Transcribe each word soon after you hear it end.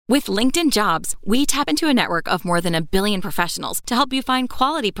With LinkedIn Jobs, we tap into a network of more than 1 billion professionals to help you find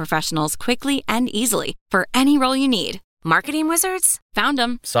quality professionals quickly and easily for any role you need. Marketing wizards? Found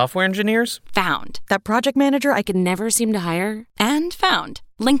them. Software engineers? Found. That project manager I could never seem to hire? And found.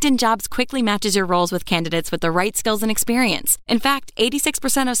 LinkedIn Jobs quickly matches your roles with candidates with the right skills and experience. In fact,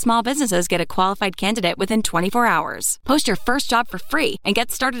 86% of small businesses get a qualified candidate within 24 hours. Post your first job for free and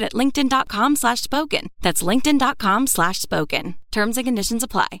get started at linkedin.com/spoken. That's linkedin.com/spoken. Terms and conditions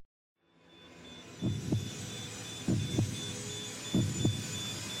apply.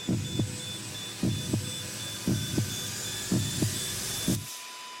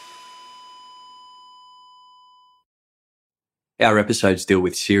 Our episodes deal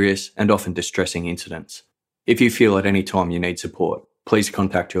with serious and often distressing incidents. If you feel at any time you need support, please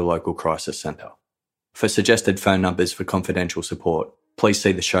contact your local crisis centre. For suggested phone numbers for confidential support, please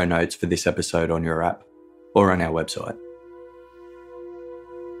see the show notes for this episode on your app or on our website.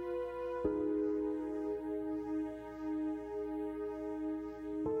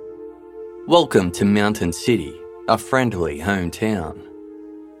 Welcome to Mountain City, a friendly hometown.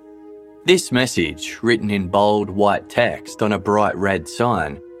 This message, written in bold white text on a bright red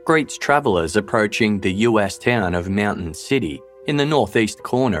sign, greets travellers approaching the US town of Mountain City in the northeast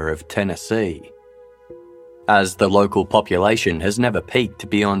corner of Tennessee. As the local population has never peaked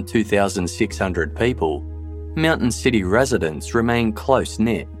beyond 2,600 people, Mountain City residents remain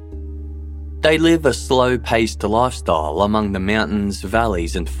close-knit. They live a slow-paced lifestyle among the mountains,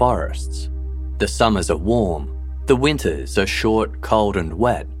 valleys and forests. The summers are warm, the winters are short, cold and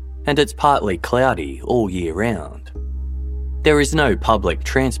wet, and it's partly cloudy all year round. There is no public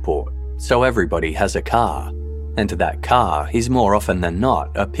transport, so everybody has a car, and that car is more often than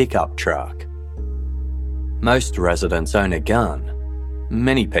not a pickup truck. Most residents own a gun.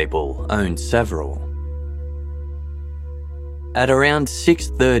 Many people own several. At around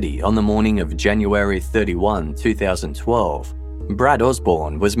 6:30 on the morning of January 31, 2012, Brad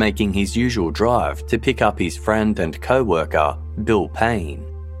Osborne was making his usual drive to pick up his friend and co-worker, Bill Payne.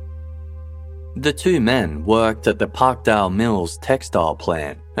 The two men worked at the Parkdale Mills textile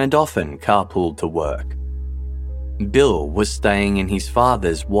plant and often carpooled to work. Bill was staying in his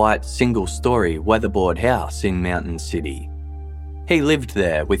father's white single-storey weatherboard house in Mountain City. He lived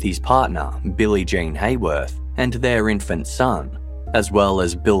there with his partner, Billie-Jean Hayworth, and their infant son, as well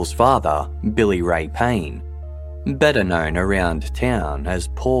as Bill's father, Billy Ray Payne, better known around town as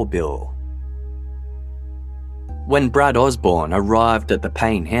Poor Bill. When Brad Osborne arrived at the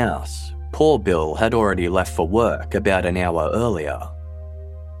Payne house, Poor Bill had already left for work about an hour earlier.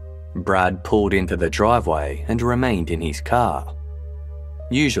 Brad pulled into the driveway and remained in his car.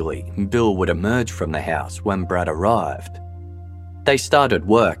 Usually, Bill would emerge from the house when Brad arrived. They started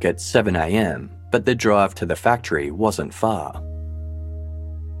work at 7 a.m, but the drive to the factory wasn't far.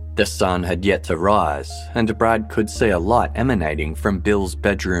 The sun had yet to rise, and Brad could see a light emanating from Bill's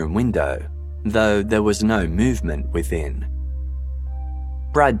bedroom window, though there was no movement within.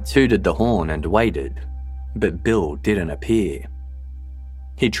 Brad tooted the horn and waited, but Bill didn't appear.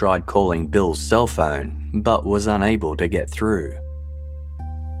 He tried calling Bill's cell phone, but was unable to get through.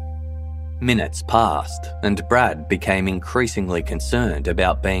 Minutes passed, and Brad became increasingly concerned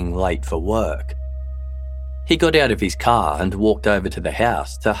about being late for work. He got out of his car and walked over to the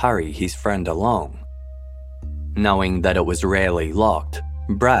house to hurry his friend along. Knowing that it was rarely locked,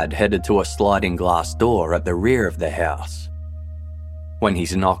 Brad headed to a sliding glass door at the rear of the house. When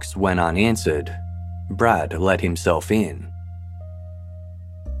his knocks went unanswered, Brad let himself in.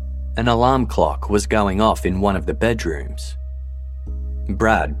 An alarm clock was going off in one of the bedrooms.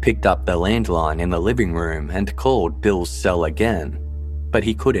 Brad picked up the landline in the living room and called Bill's cell again, but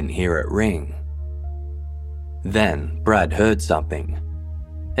he couldn't hear it ring. Then Brad heard something.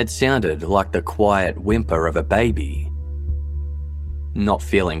 It sounded like the quiet whimper of a baby. Not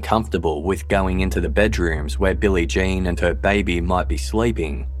feeling comfortable with going into the bedrooms where Billie-Jean and her baby might be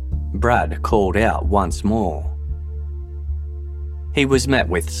sleeping, Brad called out once more. He was met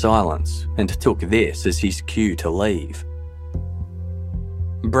with silence and took this as his cue to leave.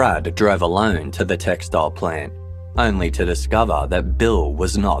 Brad drove alone to the textile plant, only to discover that Bill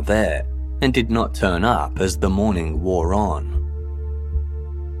was not there and did not turn up as the morning wore on.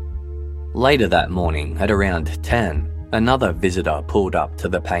 Later that morning, at around 10, another visitor pulled up to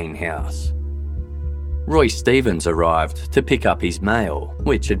the Payne house. Roy Stevens arrived to pick up his mail,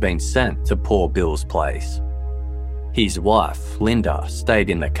 which had been sent to Poor Bill's place. His wife, Linda, stayed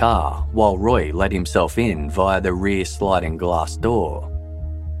in the car while Roy let himself in via the rear sliding glass door.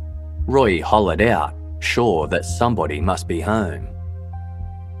 Roy hollered out, sure that somebody must be home.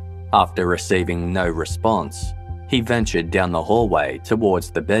 After receiving no response, he ventured down the hallway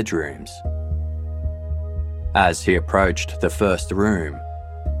towards the bedrooms. As he approached the first room,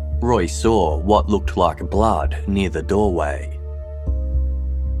 Roy saw what looked like blood near the doorway.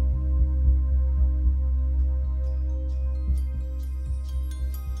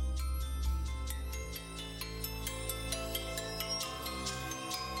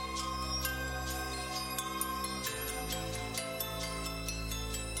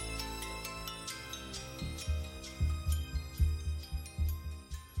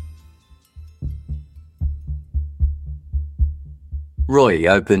 Roy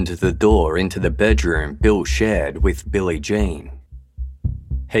opened the door into the bedroom Bill shared with Billie-Jean.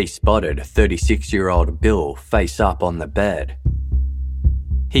 He spotted 36-year-old Bill face up on the bed.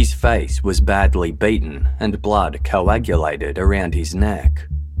 His face was badly beaten and blood coagulated around his neck.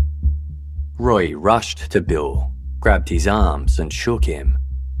 Roy rushed to Bill, grabbed his arms and shook him,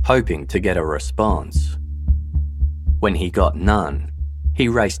 hoping to get a response. When he got none, he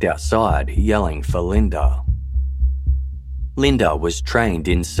raced outside yelling for Linda. Linda was trained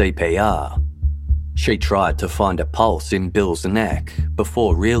in CPR. She tried to find a pulse in Bill's neck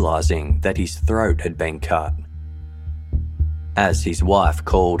before realising that his throat had been cut. As his wife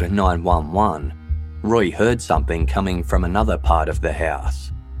called 911, Roy heard something coming from another part of the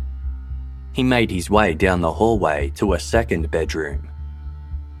house. He made his way down the hallway to a second bedroom.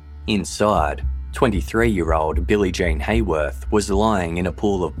 Inside, 23-year-old Billie-Jean Hayworth was lying in a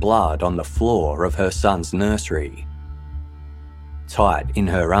pool of blood on the floor of her son's nursery. Tight in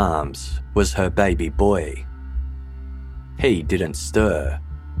her arms was her baby boy. He didn't stir.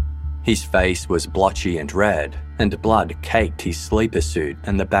 His face was blotchy and red, and blood caked his sleeper suit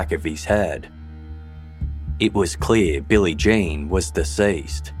and the back of his head. It was clear Billie-Jean was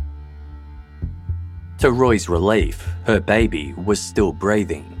deceased. To Roy's relief, her baby was still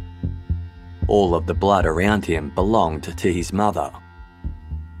breathing. All of the blood around him belonged to his mother.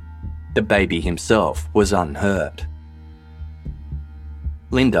 The baby himself was unhurt.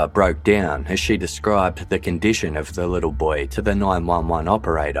 Linda broke down as she described the condition of the little boy to the 911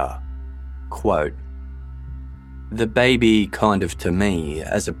 operator. Quote, "The baby kind of to me,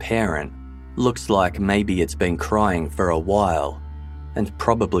 as a parent, looks like maybe it's been crying for a while and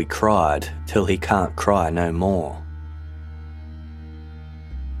probably cried till he can't cry no more."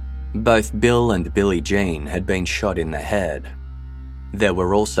 Both Bill and Billie-Jean had been shot in the head. There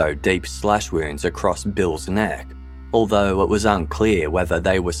were also deep slash wounds across Bill's neck, although it was unclear whether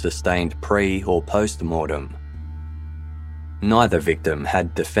they were sustained pre- or post-mortem. Neither victim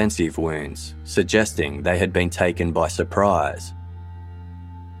had defensive wounds, suggesting they had been taken by surprise.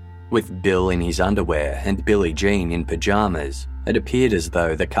 With Bill in his underwear and Billie-Jean in pyjamas, it appeared as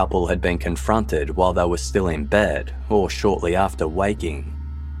though the couple had been confronted while they were still in bed or shortly after waking.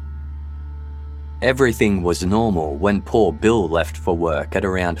 Everything was normal when poor Bill left for work at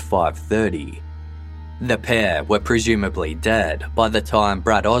around 5:30. The pair were presumably dead by the time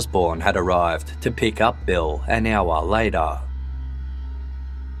Brad Osborne had arrived to pick up Bill an hour later.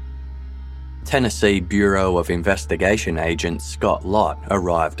 Tennessee Bureau of Investigation agent Scott Lott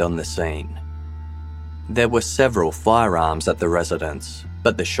arrived on the scene. There were several firearms at the residence,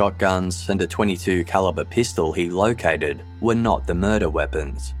 but the shotguns and a .22 caliber pistol he located were not the murder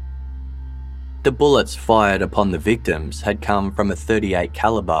weapons. The bullets fired upon the victims had come from a .38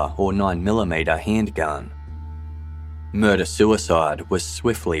 caliber or 9mm handgun. Murder-suicide was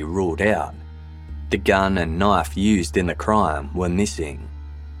swiftly ruled out. The gun and knife used in the crime were missing.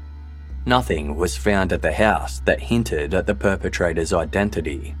 Nothing was found at the house that hinted at the perpetrator's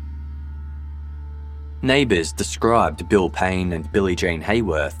identity. Neighbours described Bill Payne and Billie-Jean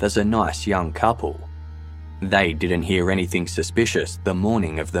Hayworth as a nice young couple. They didn't hear anything suspicious the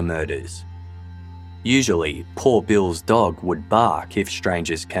morning of the murders. Usually, poor Bill's dog would bark if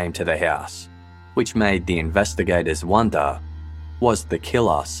strangers came to the house, which made the investigators wonder, was the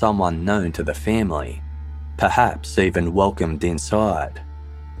killer someone known to the family, perhaps even welcomed inside?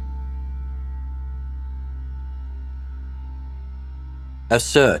 A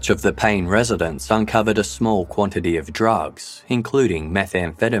search of the Payne residence uncovered a small quantity of drugs, including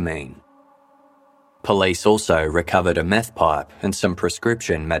methamphetamine. Police also recovered a meth pipe and some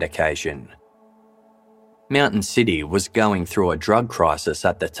prescription medication. Mountain City was going through a drug crisis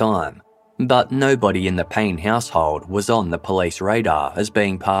at the time, but nobody in the Payne household was on the police radar as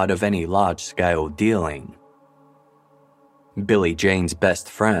being part of any large-scale dealing. Billie-Jean's best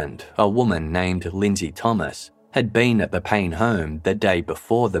friend, a woman named Lindsay Thomas, had been at the Payne home the day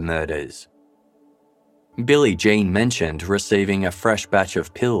before the murders. Billie-Jean mentioned receiving a fresh batch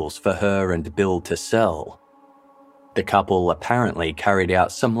of pills for her and Bill to sell. The couple apparently carried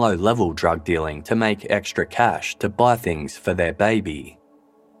out some low-level drug dealing to make extra cash to buy things for their baby.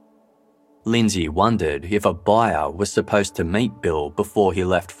 Lindsay wondered if a buyer was supposed to meet Bill before he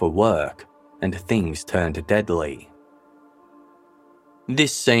left for work, and things turned deadly.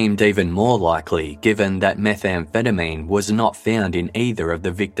 This seemed even more likely given that methamphetamine was not found in either of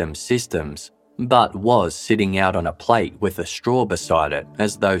the victims' systems, but was sitting out on a plate with a straw beside it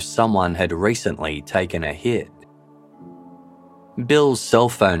as though someone had recently taken a hit. Bill's cell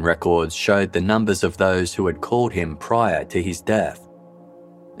phone records showed the numbers of those who had called him prior to his death.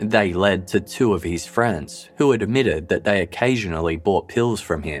 They led to two of his friends who admitted that they occasionally bought pills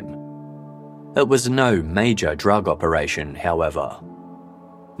from him. It was no major drug operation, however.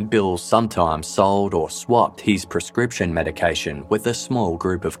 Bill sometimes sold or swapped his prescription medication with a small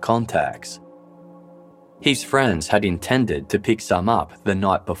group of contacts. His friends had intended to pick some up the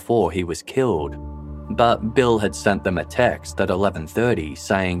night before he was killed, but Bill had sent them a text at 11:30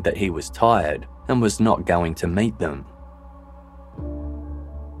 saying that he was tired and was not going to meet them.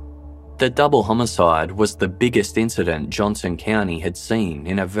 The double homicide was the biggest incident Johnson County had seen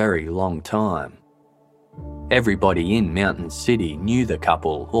in a very long time. Everybody in Mountain City knew the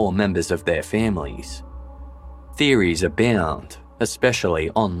couple or members of their families. Theories abound, especially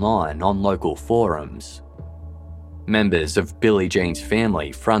online on local forums. Members of Billie-Jean's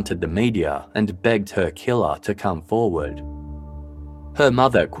family fronted the media and begged her killer to come forward. Her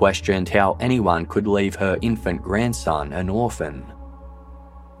mother questioned how anyone could leave her infant grandson an orphan.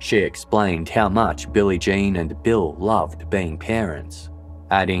 She explained how much Billie-Jean and Bill loved being parents,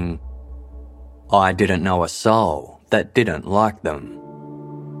 adding, "I didn't know a soul that didn't like them."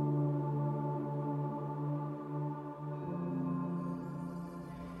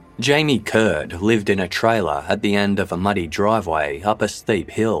 Jamie Curd lived in a trailer at the end of a muddy driveway up a steep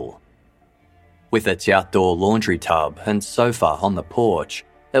hill. With its outdoor laundry tub and sofa on the porch,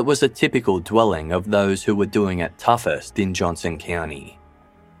 it was a typical dwelling of those who were doing it toughest in Johnson County.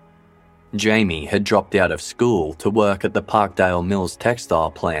 Jamie had dropped out of school to work at the Parkdale Mills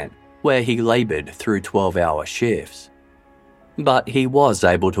textile plant, where he laboured through 12-hour shifts. But he was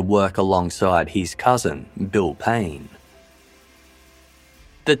able to work alongside his cousin, Bill Payne.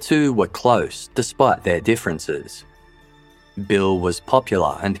 The two were close despite their differences. Bill was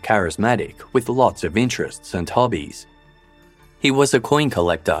popular and charismatic with lots of interests and hobbies. He was a coin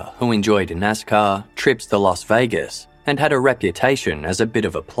collector who enjoyed NASCAR, trips to Las Vegas, and had a reputation as a bit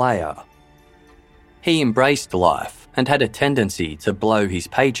of a player. He embraced life and had a tendency to blow his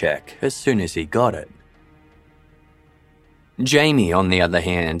paycheck as soon as he got it. Jamie, on the other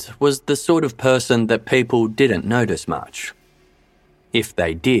hand, was the sort of person that people didn't notice much. If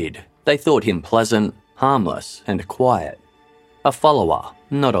they did, they thought him pleasant, harmless, and quiet. A follower,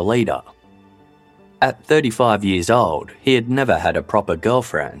 not a leader. At 35 years old, he had never had a proper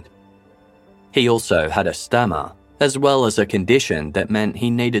girlfriend. He also had a stammer, as well as a condition that meant he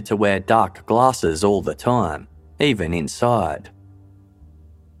needed to wear dark glasses all the time, even inside.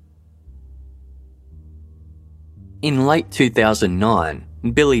 In late 2009,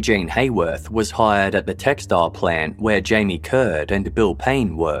 Billie-Jean Hayworth was hired at the textile plant where Jamie Curd and Bill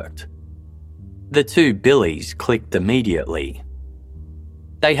Payne worked. The two Billies clicked immediately.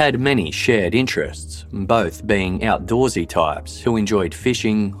 They had many shared interests, both being outdoorsy types who enjoyed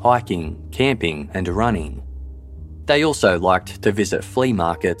fishing, hiking, camping, and running. They also liked to visit flea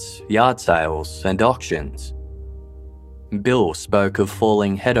markets, yard sales, and auctions. Bill spoke of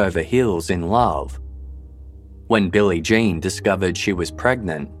falling head over heels in love. When Billie-Jean discovered she was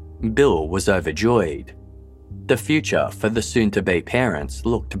pregnant, Bill was overjoyed. The future for the soon-to-be parents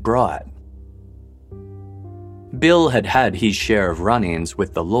looked bright. Bill had had his share of run-ins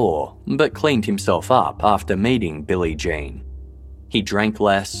with the law, but cleaned himself up after meeting Billie-Jean. He drank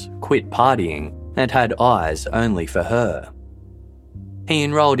less, quit partying, and had eyes only for her. He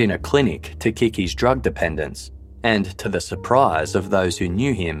enrolled in a clinic to kick his drug dependence, and to the surprise of those who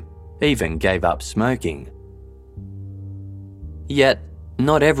knew him, even gave up smoking. Yet,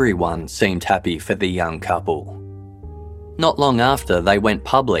 not everyone seemed happy for the young couple. Not long after they went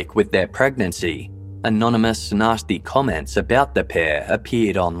public with their pregnancy, anonymous, nasty comments about the pair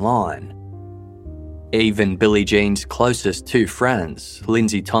appeared online. Even Billie-Jean's closest two friends,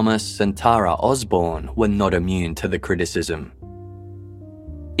 Lindsay Thomas and Tara Osborne, were not immune to the criticism.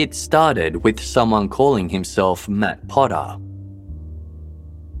 It started with someone calling himself Matt Potter.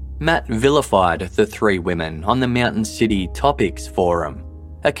 Matt vilified the three women on the Mountain City Topics Forum,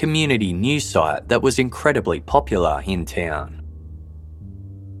 a community news site that was incredibly popular in town.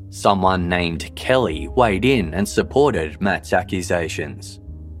 Someone named Kelly weighed in and supported Matt's accusations.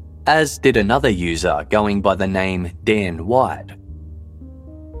 as did another user going by the name Dan White.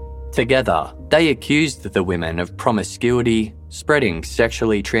 Together, they accused the women of promiscuity, spreading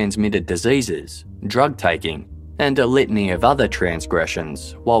sexually transmitted diseases, drug taking, and a litany of other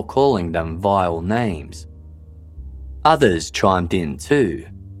transgressions while calling them vile names. Others chimed in too.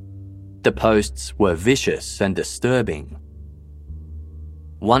 The posts were vicious and disturbing.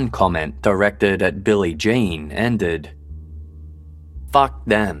 One comment directed at Billie-Jean ended, "Fuck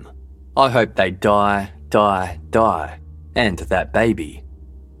them. I hope they die, and that baby,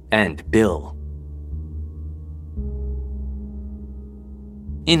 and Bill."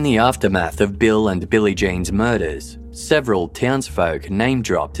 In the aftermath of Bill and Billie-Jean's murders, several townsfolk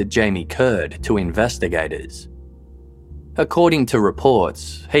name-dropped Jamie Curd to investigators. According to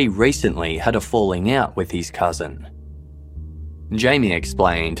reports, he recently had a falling out with his cousin. Jamie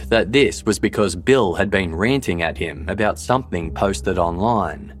explained that this was because Bill had been ranting at him about something posted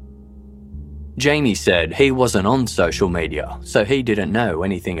online. Jamie said he wasn't on social media, so he didn't know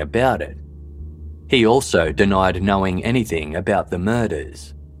anything about it. He also denied knowing anything about the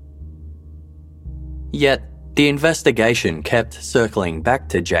murders. Yet, the investigation kept circling back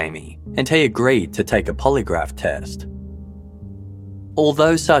to Jamie, and he agreed to take a polygraph test.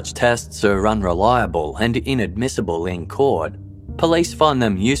 Although such tests are unreliable and inadmissible in court, police find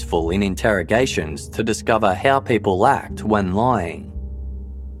them useful in interrogations to discover how people act when lying.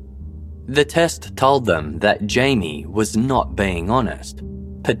 The test told them that Jamie was not being honest,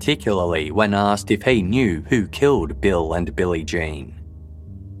 particularly when asked if he knew who killed Bill and Billie-Jean.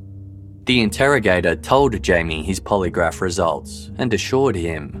 The interrogator told Jamie his polygraph results and assured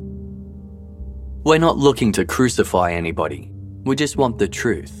him, "We're not looking to crucify anybody. We just want the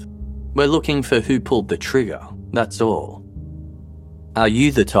truth. We're looking for who pulled the trigger, that's all. Are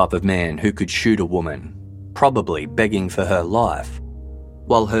you the type of man who could shoot a woman, probably begging for her life,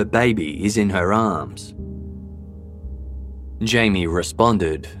 while her baby is in her arms?" Jamie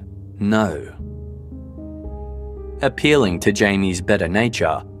responded, "No." Appealing to Jamie's better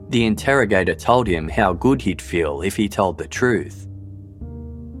nature, the interrogator told him how good he'd feel if he told the truth.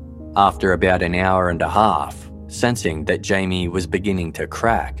 After about an hour and a half, sensing that Jamie was beginning to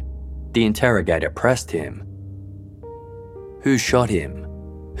crack, the interrogator pressed him. "Who shot him?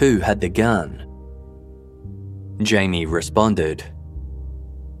 Who had the gun?" Jamie responded,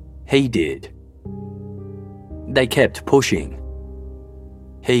 "He did." They kept pushing.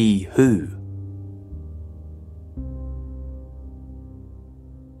 "He who?"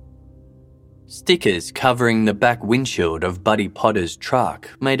 Stickers covering the back windshield of Buddy Potter's truck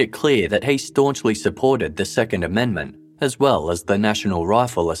made it clear that he staunchly supported the Second Amendment as well as the National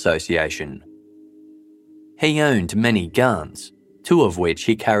Rifle Association. He owned many guns, 2 of which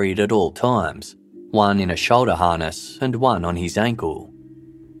he carried at all times, one in a shoulder harness and one on his ankle.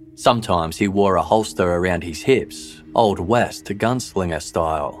 Sometimes he wore a holster around his hips, Old West gunslinger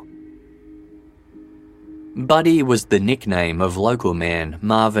style. Buddy was the nickname of local man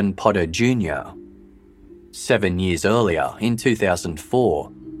Marvin Potter Jr. 7 years earlier, in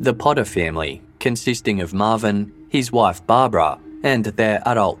 2004, the Potter family, consisting of Marvin, his wife Barbara, and their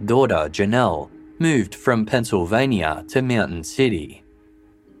adult daughter Janelle, moved from Pennsylvania to Mountain City.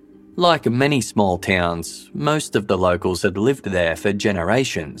 Like many small towns, most of the locals had lived there for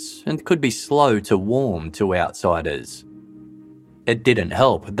generations and could be slow to warm to outsiders. It didn't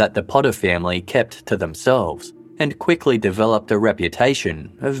help that the Potter family kept to themselves and quickly developed a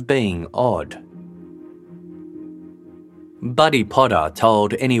reputation of being odd. Buddy Potter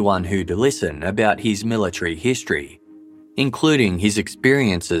told anyone who'd listen about his military history, including his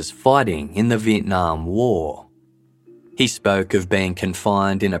experiences fighting in the Vietnam War. He spoke of being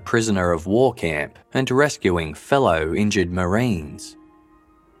confined in a prisoner of war camp and rescuing fellow injured Marines.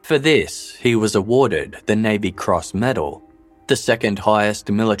 For this, he was awarded the Navy Cross Medal, the second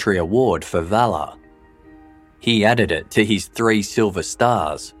highest military award for valour. He added it to his 3 Silver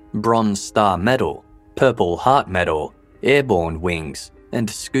Stars, Bronze Star Medal, Purple Heart Medal, Airborne Wings, and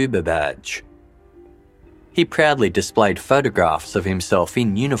Scuba Badge. He proudly displayed photographs of himself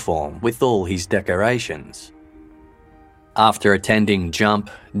in uniform with all his decorations. After attending jump,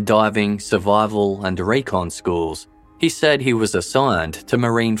 diving, survival, and recon schools, he said he was assigned to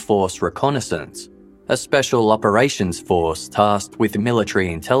Marine Force Reconnaissance, a special operations force tasked with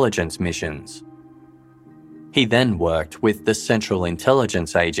military intelligence missions. He then worked with the Central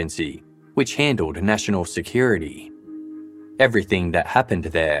Intelligence Agency, which handled national security. Everything that happened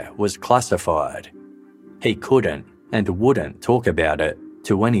there was classified. He couldn't and wouldn't talk about it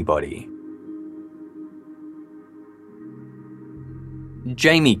to anybody.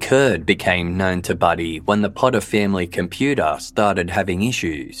 Jamie Curd became known to Buddy when the Potter family computer started having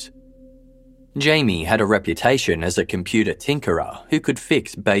issues. Jamie had a reputation as a computer tinkerer who could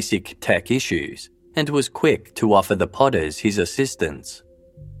fix basic tech issues and was quick to offer the Potters his assistance.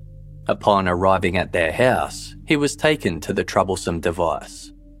 Upon arriving at their house, he was taken to the troublesome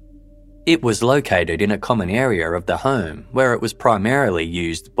device. It was located in a common area of the home where it was primarily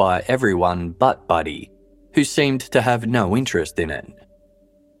used by everyone but Buddy, who seemed to have no interest in it.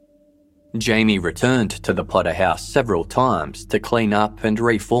 Jamie returned to the Potter house several times to clean up and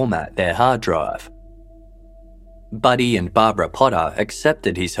reformat their hard drive. Buddy and Barbara Potter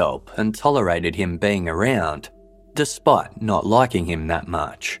accepted his help and tolerated him being around, despite not liking him that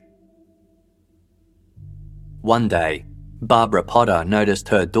much. One day, Barbara Potter noticed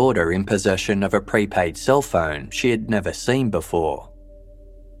her daughter in possession of a prepaid cell phone she had never seen before.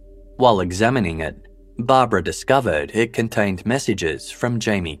 While examining it, Barbara discovered it contained messages from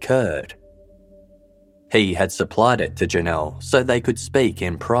Jamie Curd. He had supplied it to Janelle so they could speak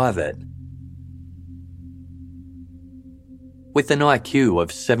in private. With an IQ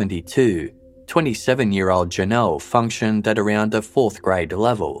of 72, 27-year-old Janelle functioned at around a 4th grade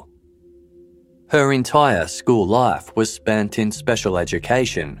level. Her entire school life was spent in special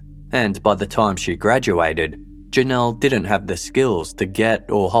education, and by the time she graduated, Janelle didn't have the skills to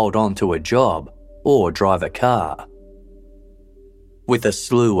get or hold on to a job or drive a car. With a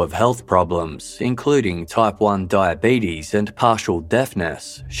slew of health problems, including type 1 diabetes and partial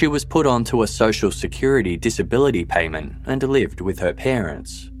deafness, she was put onto a Social Security disability payment and lived with her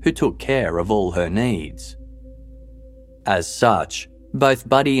parents, who took care of all her needs. As such, both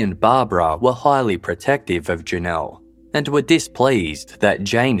Buddy and Barbara were highly protective of Janelle and were displeased that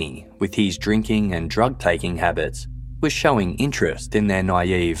Jamie, with his drinking and drug-taking habits, was showing interest in their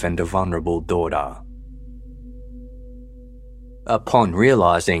naive and vulnerable daughter. Upon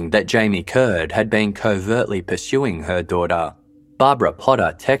realising that Jamie Curd had been covertly pursuing her daughter, Barbara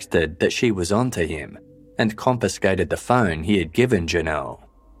Potter texted that she was onto him and confiscated the phone he had given Janelle.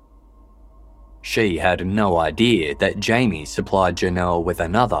 She had no idea that Jamie supplied Janelle with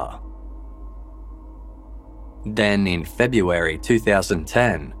another. Then in February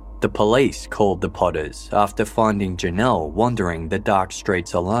 2010, the police called the Potters after finding Janelle wandering the dark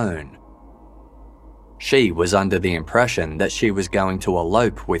streets alone. She was under the impression that she was going to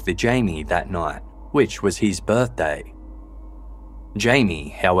elope with Jamie that night, which was his birthday. Jamie,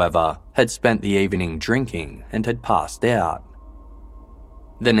 however, had spent the evening drinking and had passed out.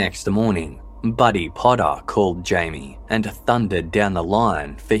 The next morning, Buddy Potter called Jamie and thundered down the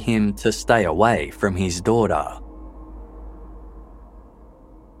line for him to stay away from his daughter.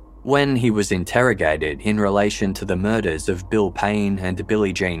 When he was interrogated in relation to the murders of Bill Payne and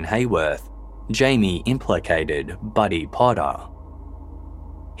Billie-Jean Hayworth, Jamie implicated Buddy Potter.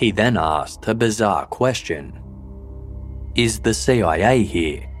 He then asked a bizarre question. Is the CIA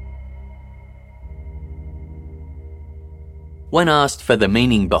here? When asked for the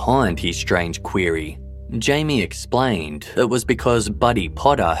meaning behind his strange query, Jamie explained it was because Buddy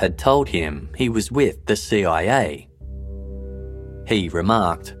Potter had told him he was with the CIA. He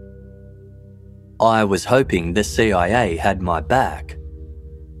remarked, "I was hoping the CIA had my back."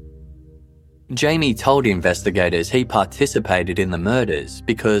 Jamie told investigators he participated in the murders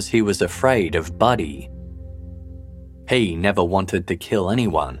because he was afraid of Buddy. He never wanted to kill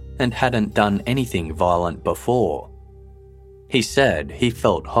anyone and hadn't done anything violent before. He said he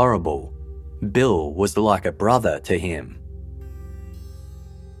felt horrible. Bill was like a brother to him.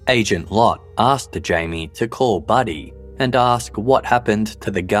 Agent Lott asked Jamie to call Buddy and ask what happened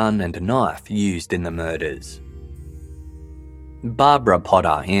to the gun and knife used in the murders. Barbara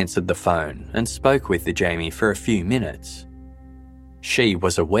Potter answered the phone and spoke with Jamie for a few minutes. She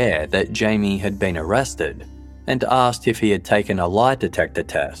was aware that Jamie had been arrested and asked if he had taken a lie detector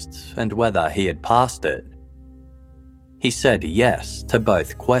test and whether he had passed it. He said yes to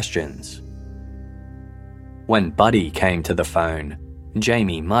both questions. When Buddy came to the phone,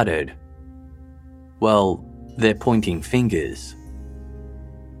 Jamie muttered, "Well, they're pointing fingers."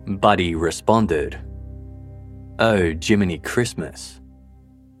 Buddy responded, "Oh, Jiminy Christmas."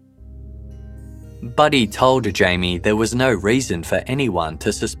 Buddy told Jamie there was no reason for anyone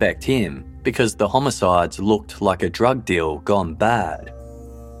to suspect him because the homicides looked like a drug deal gone bad.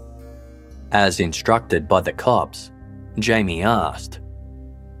 As instructed by the cops, Jamie asked,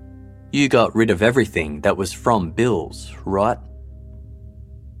 "You got rid of everything that was from Bill's, right?"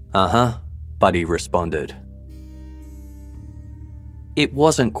 "Uh-huh," Buddy responded. It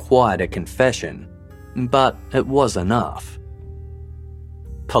wasn't quite a confession, but it was enough.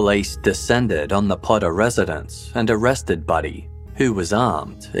 Police descended on the Potter residence and arrested Buddy, who was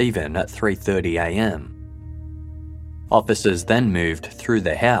armed even at 3:30 a.m. Officers then moved through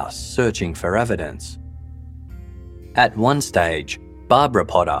the house searching for evidence. At one stage, Barbara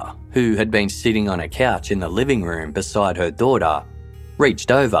Potter, who had been sitting on a couch in the living room beside her daughter,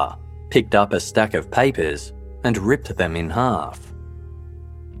 reached over, picked up a stack of papers, and ripped them in half.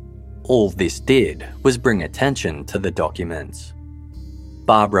 All this did was bring attention to the documents.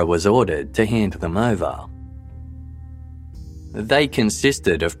 Barbara was ordered to hand them over. They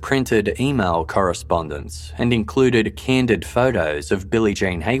consisted of printed email correspondence and included candid photos of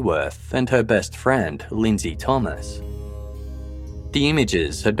Billie-Jean Hayworth and her best friend, Lindsay Thomas. The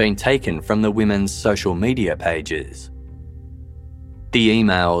images had been taken from the women's social media pages. The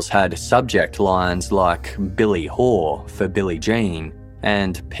emails had subject lines like Billy Whore for Billie-Jean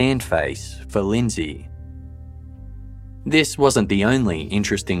and Panface for Lindsay. This wasn't the only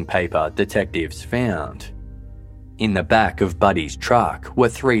interesting paper detectives found. In the back of Buddy's truck were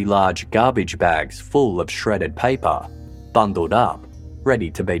 3 large garbage bags full of shredded paper, bundled up, ready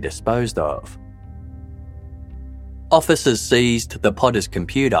to be disposed of. Officers seized the Potter's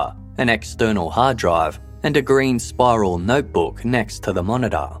computer, an external hard drive, and a green spiral notebook next to the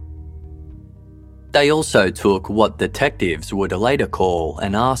monitor. They also took what detectives would later call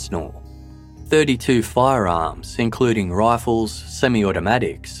an arsenal: 32 firearms, including rifles,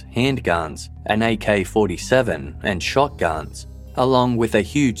 semi-automatics, handguns, an AK-47 and shotguns, along with a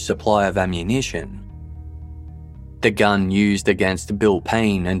huge supply of ammunition. The gun used against Bill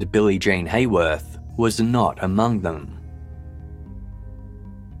Payne and Billie-Jean Hayworth was not among them.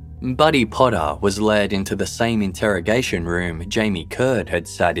 Buddy Potter was led into the same interrogation room Jamie Curd had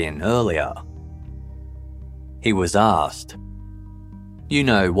sat in earlier. He was asked, "You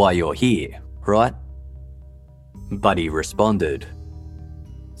know why you're here, right?" Buddy responded,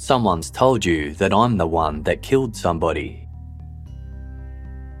 "Someone's told you that I'm the one that killed somebody."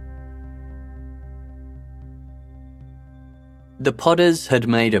 The Potters had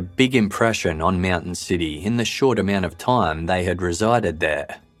made a big impression on Mountain City in the short amount of time they had resided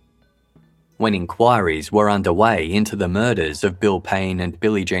there. When inquiries were underway into the murders of Bill Payne and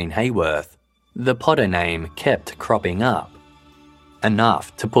Billie-Jean Hayworth, the Potter name kept cropping up,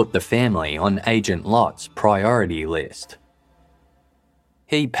 enough to put the family on Agent Lott's priority list.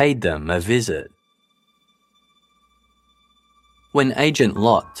 He paid them a visit. When Agent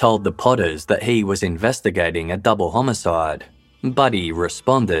Lott told the Potters that he was investigating a double homicide, Buddy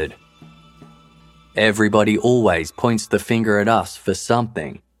responded, "Everybody always points the finger at us for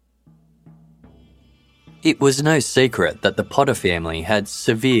something." It was no secret that the Potter family had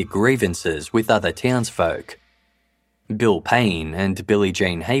severe grievances with other townsfolk, Bill Payne and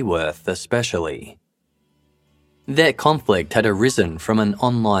Billie-Jean Hayworth especially. Their conflict had arisen from an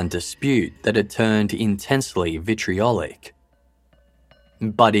online dispute that had turned intensely vitriolic.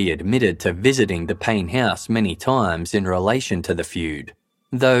 Buddy admitted to visiting the Payne house many times in relation to the feud,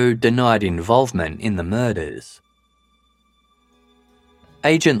 though denied involvement in the murders.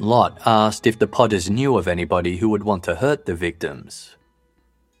 Agent Lott asked if the Potters knew of anybody who would want to hurt the victims.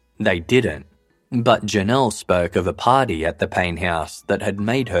 They didn't, but Janelle spoke of a party at the Payne house that had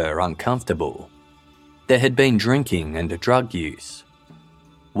made her uncomfortable. There had been drinking and drug use.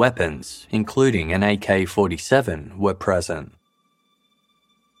 Weapons, including an AK-47, were present.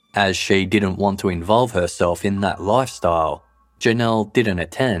 As she didn't want to involve herself in that lifestyle, Janelle didn't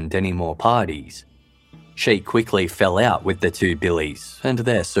attend any more parties. She quickly fell out with the 2 Billies and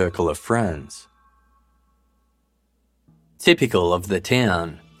their circle of friends. Typical of the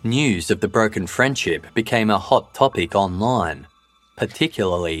town, news of the broken friendship became a hot topic online,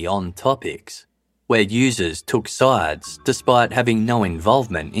 particularly on topics, where users took sides despite having no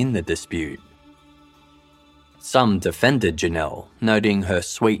involvement in the dispute. Some defended Janelle, noting her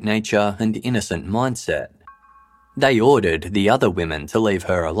sweet nature and innocent mindset. They ordered the other women to leave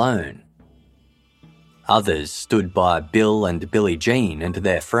her alone. Others stood by Bill and Billie-Jean and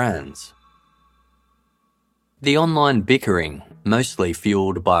their friends. The online bickering, mostly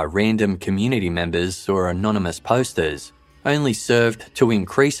fueled by random community members or anonymous posters, only served to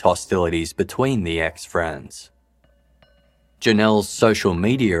increase hostilities between the ex-friends. Janelle's social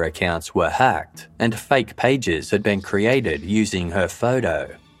media accounts were hacked and fake pages had been created using her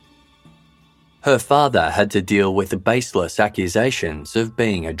photo. Her father had to deal with baseless accusations of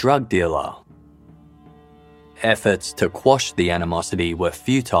being a drug dealer. Efforts to quash the animosity were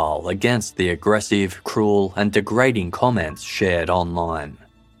futile against the aggressive, cruel, and degrading comments shared online.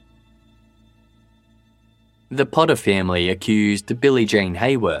 The Potter family accused Billie-Jean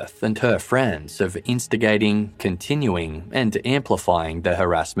Hayworth and her friends of instigating, continuing, and amplifying the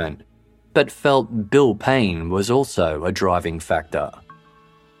harassment, but felt Bill Payne was also a driving factor.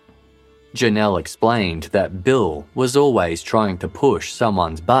 Janelle explained that Bill was always trying to push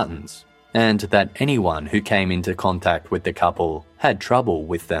someone's buttons and that anyone who came into contact with the couple had trouble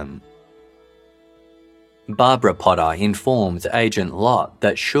with them. Barbara Potter informed Agent Lott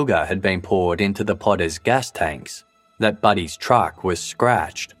that sugar had been poured into the Potters' gas tanks, that Buddy's truck was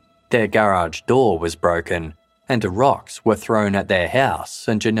scratched, their garage door was broken, and rocks were thrown at their house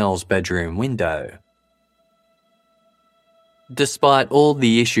and Janelle's bedroom window. Despite all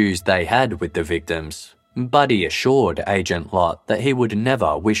the issues they had with the victims, Buddy assured Agent Lott that he would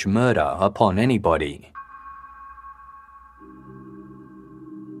never wish murder upon anybody.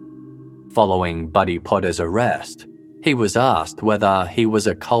 Following Buddy Potter's arrest, he was asked whether he was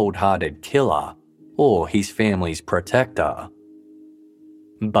a cold-hearted killer or his family's protector.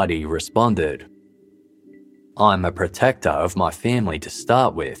 Buddy responded, "I'm a protector of my family to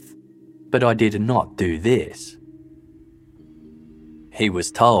start with, but I did not do this." He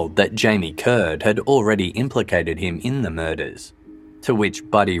was told that Jamie Curd had already implicated him in the murders, to which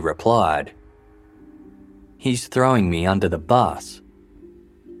Buddy replied, "He's throwing me under the bus."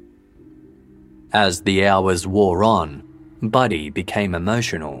 As the hours wore on, Buddy became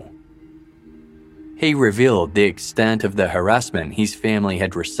emotional. He revealed the extent of the harassment his family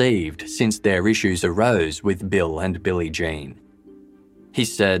had received since their issues arose with Bill and Billie-Jean. He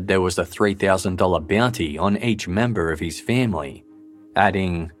said there was a $3,000 bounty on each member of his family,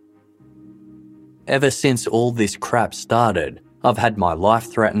 adding, "Ever since all this crap started, I've had my life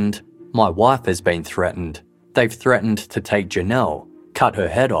threatened, my wife has been threatened, they've threatened to take Janelle, cut her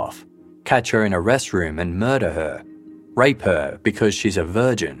head off, catch her in a restroom and murder her, rape her because she's a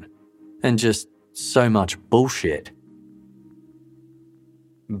virgin, and just so much bullshit."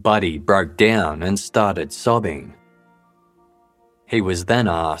 Buddy broke down and started sobbing. He was then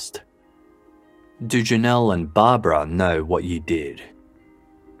asked, "Do Janelle and Barbara know what you did?"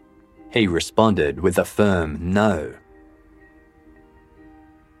 He responded with a firm no.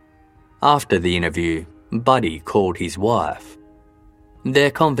 After the interview, Buddy called his wife.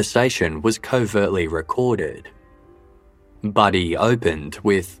 Their conversation was covertly recorded. Buddy opened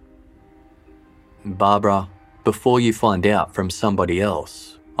with, "Barbara, before you find out from somebody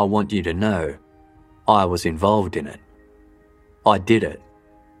else, I want you to know I was involved in it. I did it.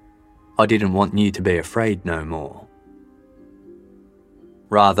 I didn't want you to be afraid no more."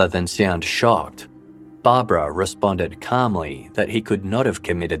 Rather than sound shocked, Barbara responded calmly that he could not have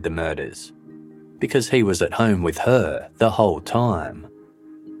committed the murders because he was at home with her the whole time.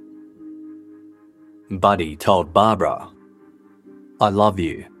 Buddy told Barbara, "I love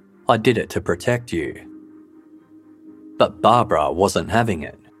you. I did it to protect you." But Barbara wasn't having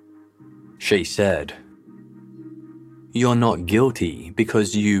it. She said, "You're not guilty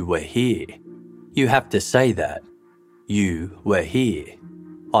because you were here. You have to say that. You were here.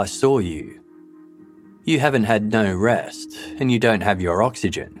 I saw you. You haven't had no rest and you don't have your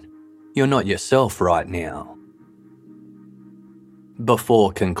oxygen. You're not yourself right now."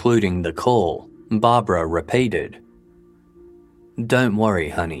 Before concluding the call, Barbara repeated, "Don't worry,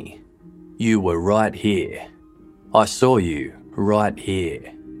 honey. You were right here. I saw you right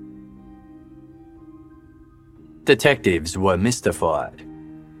here." Detectives were mystified.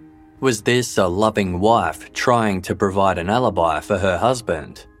 Was this a loving wife trying to provide an alibi for her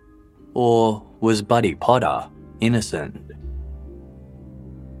husband? Or was Buddy Potter innocent?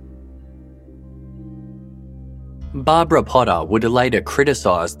 Barbara Potter would later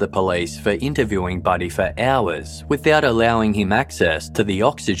criticise the police for interviewing Buddy for hours without allowing him access to the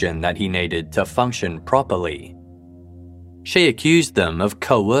oxygen that he needed to function properly. She accused them of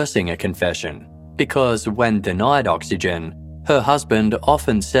coercing a confession because when denied oxygen, her husband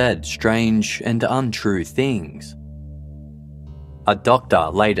often said strange and untrue things. A doctor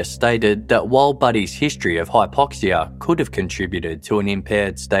later stated that while Buddy's history of hypoxia could have contributed to an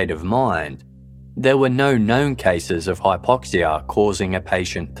impaired state of mind, there were no known cases of hypoxia causing a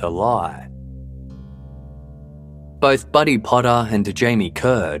patient to lie. Both Buddy Potter and Jamie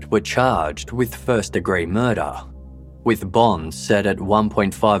Curd were charged with first-degree murder. With bonds set at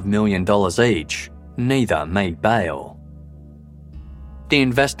 $1.5 million each, neither made bail. The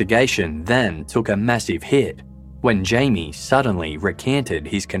investigation then took a massive hit when Jamie suddenly recanted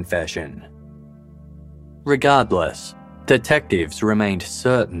his confession. Regardless, detectives remained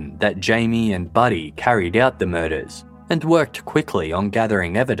certain that Jamie and Buddy carried out the murders and worked quickly on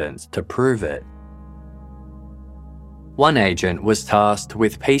gathering evidence to prove it. One agent was tasked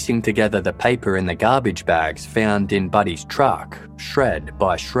with piecing together the paper in the garbage bags found in Buddy's truck, shred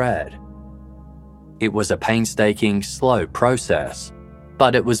by shred. It was a painstaking, slow process,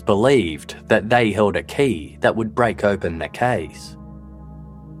 but it was believed that they held a key that would break open the case.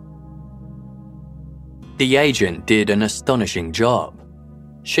 The agent did an astonishing job.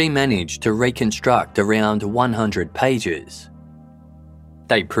 She managed to reconstruct around 100 pages.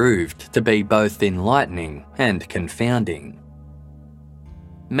 They proved to be both enlightening and confounding.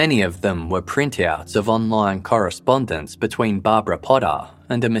 Many of them were printouts of online correspondence between Barbara Potter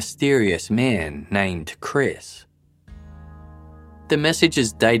and a mysterious man named Chris. The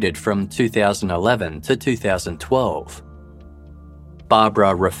messages dated from 2011 to 2012.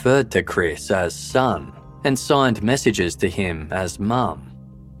 Barbara referred to Chris as son and signed messages to him as mum.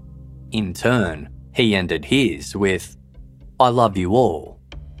 In turn, he ended his with, "I love you all,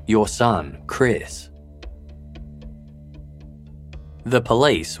 your son, Chris." The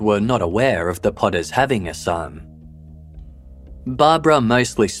police were not aware of the Potters having a son. Barbara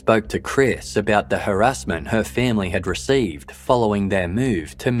mostly spoke to Chris about the harassment her family had received following their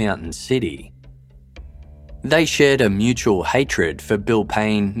move to Mountain City. They shared a mutual hatred for Bill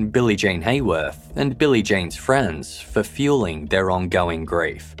Payne, Billie-Jean Hayworth, and Billie-Jean's friends for fueling their ongoing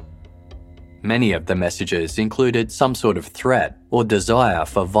grief. Many of the messages included some sort of threat or desire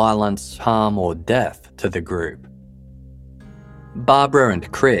for violence, harm, or death to the group. Barbara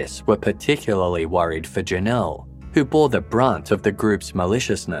and Chris were particularly worried for Janelle, who bore the brunt of the group's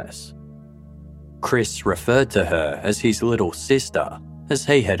maliciousness. Chris referred to her as his little sister, as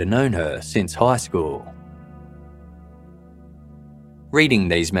he had known her since high school. Reading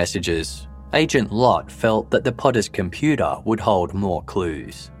these messages, Agent Lott felt that the Potters' computer would hold more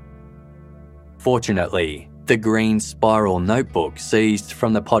clues. Fortunately, the green spiral notebook seized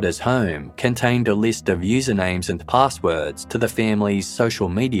from the Potters' home contained a list of usernames and passwords to the family's social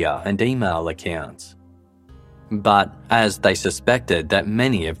media and email accounts. But as they suspected that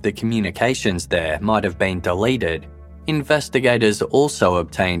many of the communications there might have been deleted, investigators also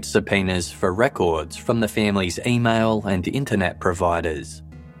obtained subpoenas for records from the family's email and internet providers.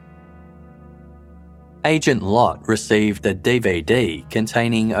 Agent Lott received a DVD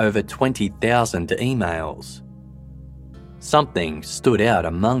containing over 20,000 emails. Something stood out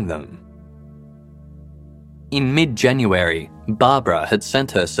among them. In mid-January, Barbara had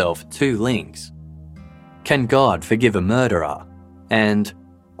sent herself 2 links: "Can God forgive a murderer?" and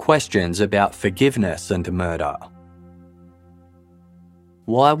 "Questions about forgiveness and murder."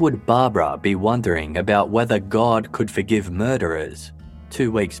 Why would Barbara be wondering about whether God could forgive murderers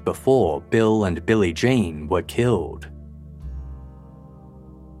 2 weeks before Bill and Billie-Jean were killed?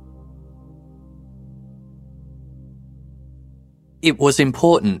 It was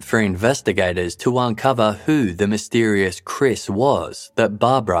important for investigators to uncover who the mysterious Chris was that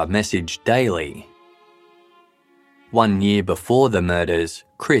Barbara messaged daily. 1 year before the murders,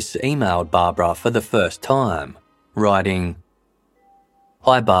 Chris emailed Barbara for the first time, writing,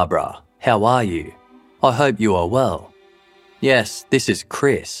 "Hi Barbara, how are you? I hope you are well. Yes, this is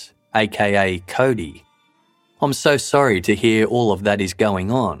Chris, aka Cody. I'm so sorry to hear all of that is going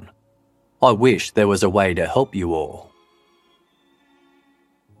on. I wish there was a way to help you all."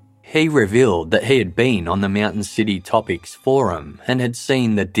 He revealed that he had been on the Mountain City Topics forum and had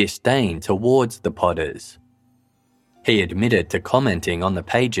seen the disdain towards the Potters. He admitted to commenting on the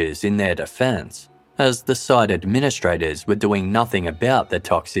pages in their defense, as the site administrators were doing nothing about the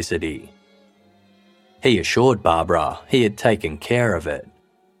toxicity. He assured Barbara he had taken care of it.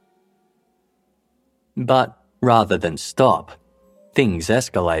 But rather than stop, things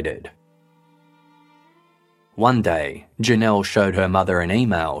escalated. One day, Janelle showed her mother an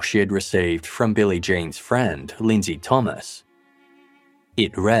email she had received from Billie-Jean's friend, Lindsay Thomas.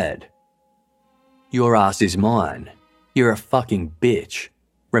 It read, "Your ass is mine. You're a fucking bitch.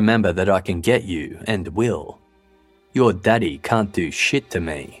 Remember that I can get you and will. Your daddy can't do shit to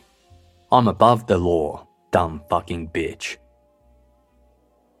me. I'm above the law, dumb fucking bitch."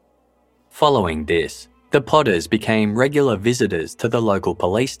 Following this, the Potters became regular visitors to the local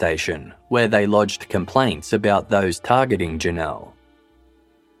police station, where they lodged complaints about those targeting Janelle.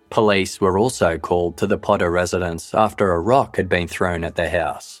 Police were also called to the Potter residence after a rock had been thrown at the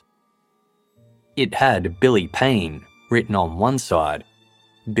house. It had Billy Payne written on one side,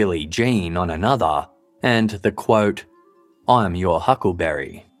 Billie-Jean on another, and the quote, "I'm your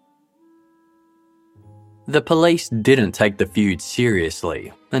huckleberry." The police didn't take the feud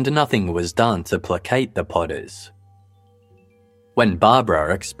seriously, and nothing was done to placate the Potters. When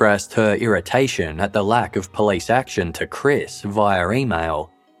Barbara expressed her irritation at the lack of police action to Chris via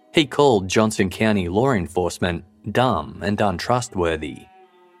email, he called Johnson County law enforcement dumb and untrustworthy.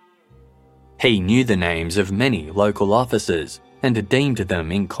 He knew the names of many local officers and deemed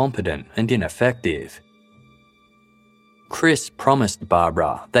them incompetent and ineffective. Chris promised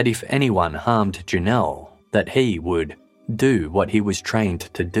Barbara that if anyone harmed Janelle, that he would do what he was trained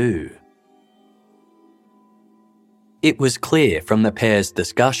to do. It was clear from the pair's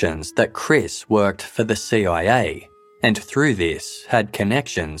discussions that Chris worked for the CIA and through this had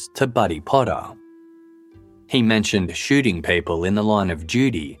connections to Buddy Potter. He mentioned shooting people in the line of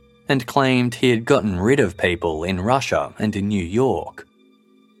duty and claimed he had gotten rid of people in Russia and in New York.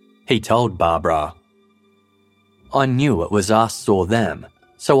 He told Barbara, "I knew it was us or them,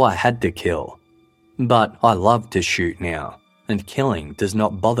 so I had to kill. But I love to shoot now, and killing does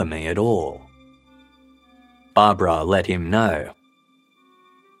not bother me at all." Barbara let him know,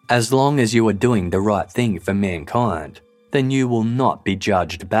 "As long as you are doing the right thing for mankind, then you will not be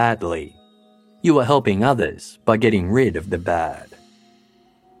judged badly. You are helping others by getting rid of the bad."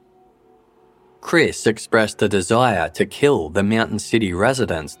 Chris expressed a desire to kill the Mountain City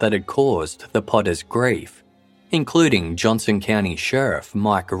residents that had caused the Potters grief, including Johnson County Sheriff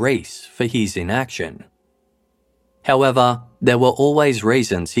Mike Reese for his inaction. However, there were always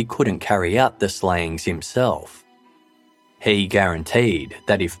reasons he couldn't carry out the slayings himself. He guaranteed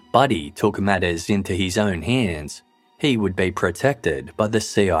that if Buddy took matters into his own hands, he would be protected by the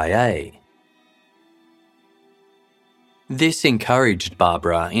CIA. This encouraged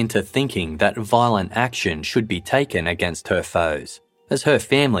Barbara into thinking that violent action should be taken against her foes, as her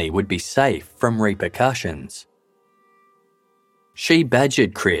family would be safe from repercussions. She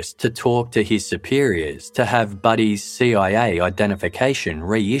badgered Chris to talk to his superiors to have Buddy's CIA identification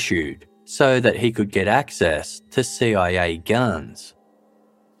reissued so that he could get access to CIA guns.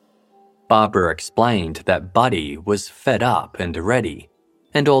 Barbara explained that Buddy was fed up and ready,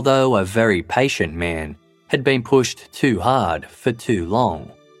 and although a very patient man, had been pushed too hard for too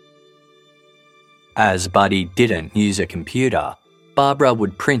long. As Buddy didn't use a computer, Barbara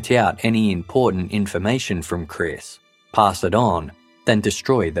would print out any important information from Chris, pass it on, then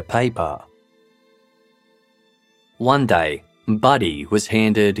destroy the paper. One day, Buddy was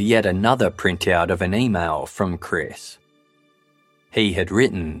handed yet another printout of an email from Chris. He had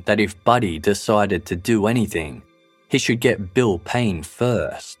written that if Buddy decided to do anything, he should get Bill Payne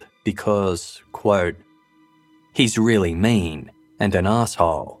first because, quote, "he's really mean and an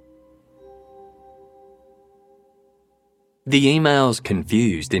asshole." The emails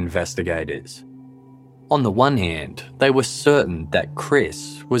confused investigators. On the one hand, they were certain that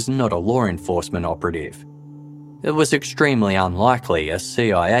Chris was not a law enforcement operative. It was extremely unlikely a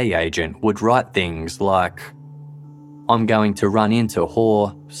CIA agent would write things like, "I'm going to run into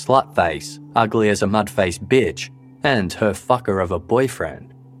whore, slutface, ugly as a mudface bitch, and her fucker of a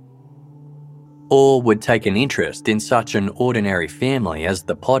boyfriend." Or would take an interest in such an ordinary family as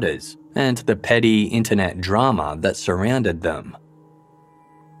the Potters and the petty internet drama that surrounded them.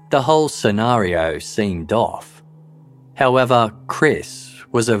 The whole scenario seemed off. However, Chris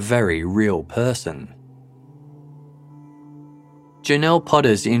was a very real person. Janelle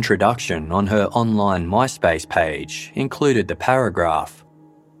Potter's introduction on her online MySpace page included the paragraph,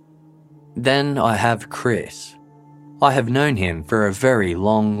 "Then I have Chris. I have known him for a very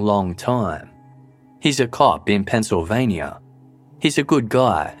long time. He's a cop in Pennsylvania. He's a good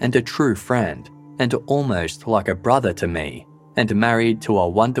guy and a true friend, and almost like a brother to me, and married to a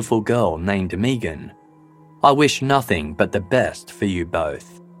wonderful girl named Megan. I wish nothing but the best for you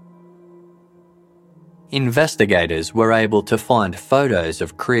both." Investigators were able to find photos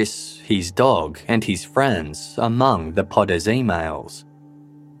of Chris, his dog, and his friends among the Potters' emails.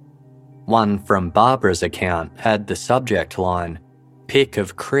 One from Barbara's account had the subject line, "Pic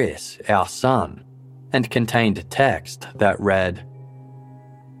of Chris, our son," and contained text that read,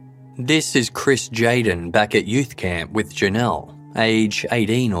 "This is Chris Jaden back at youth camp with Janelle, age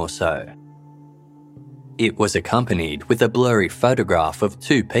 18 or so." It was accompanied with a blurry photograph of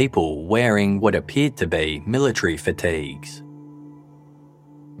two people wearing what appeared to be military fatigues.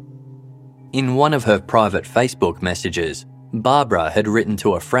 In one of her private Facebook messages, Barbara had written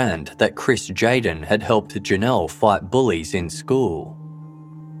to a friend that Chris Jaden had helped Janelle fight bullies in school.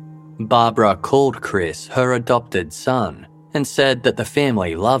 Barbara called Chris her adopted son and said that the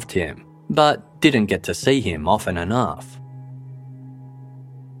family loved him, but didn't get to see him often enough.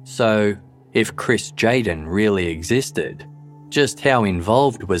 So, if Chris Jaden really existed, just how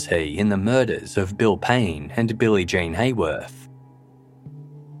involved was he in the murders of Bill Payne and Billie-Jean Hayworth?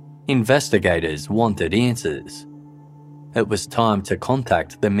 Investigators wanted answers. It was time to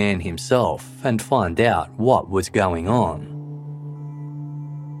contact the man himself and find out what was going on.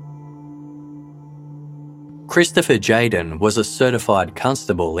 Christopher Jaden was a certified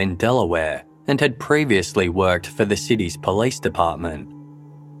constable in Delaware and had previously worked for the city's police department.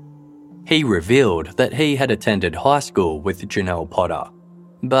 He revealed that he had attended high school with Janelle Potter,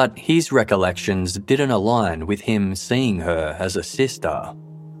 but his recollections didn't align with him seeing her as a sister.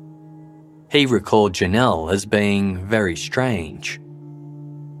 He recalled Janelle as being very strange.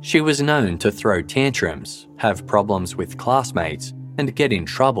 She was known to throw tantrums, have problems with classmates, and get in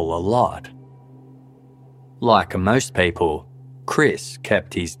trouble a lot. Like most people, Chris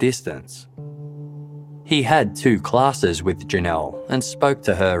kept his distance. He had 2 classes with Janelle and spoke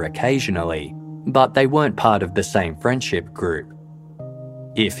to her occasionally, but they weren't part of the same friendship group.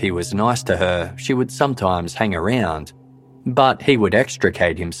 If he was nice to her, she would sometimes hang around, but he would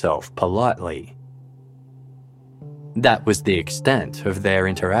extricate himself politely. That was the extent of their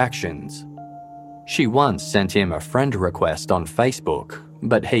interactions. She once sent him a friend request on Facebook,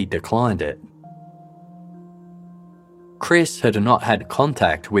 but he declined it. Chris had not had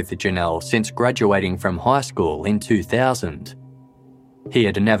contact with Janelle since graduating from high school in 2000. He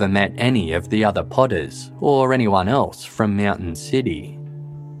had never met any of the other Potters or anyone else from Mountain City.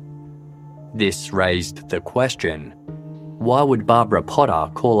 This raised the question, why would Barbara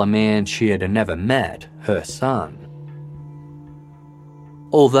Potter call a man she had never met her son?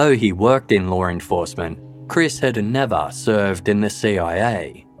 Although he worked in law enforcement, Chris had never served in the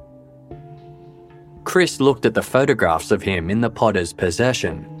CIA. Chris looked at the photographs of him in the Potter's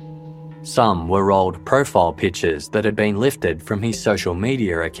possession. Some were old profile pictures that had been lifted from his social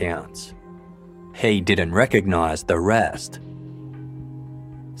media accounts. He didn't recognise the rest.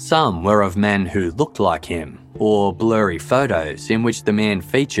 Some were of men who looked like him, or blurry photos in which the man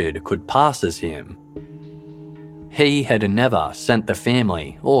featured could pass as him. He had never sent the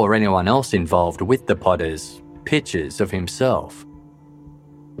family or anyone else involved with the Potters pictures of himself.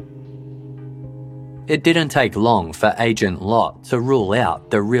 It didn't take long for Agent Lott to rule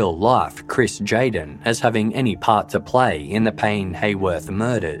out the real-life Chris Jayden as having any part to play in the Payne Hayworth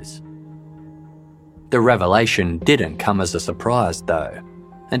murders. The revelation didn't come as a surprise though,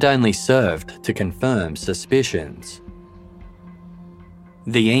 and only served to confirm suspicions.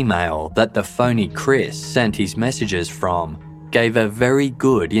 The email that the phony Chris sent his messages from gave a very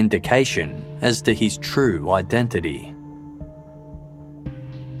good indication as to his true identity.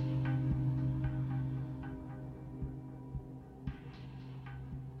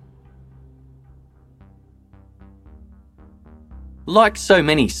 Like so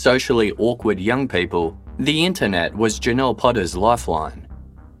many socially awkward young people, the internet was Janelle Potter's lifeline.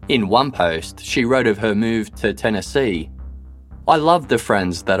 In one post, she wrote of her move to Tennessee, "I love the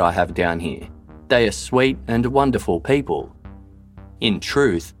friends that I have down here. They are sweet and wonderful people." In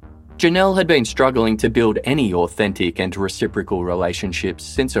truth, Janelle had been struggling to build any authentic and reciprocal relationships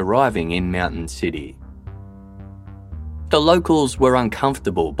since arriving in Mountain City. The locals were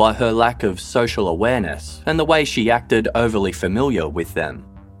uncomfortable by her lack of social awareness and the way she acted overly familiar with them.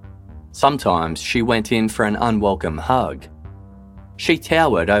 Sometimes she went in for an unwelcome hug. She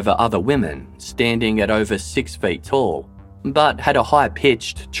towered over other women, standing at over 6 feet tall, but had a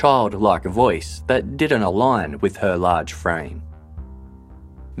high-pitched, childlike voice that didn't align with her large frame.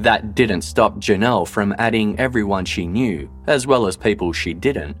 That didn't stop Janelle from adding everyone she knew, as well as people she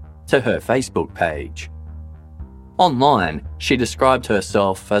didn't, to her Facebook page. Online, she described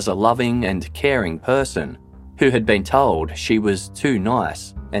herself as a loving and caring person who had been told she was too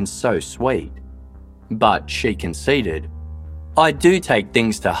nice and so sweet. But she conceded, "I do take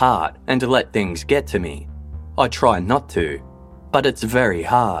things to heart and let things get to me. I try not to, but it's very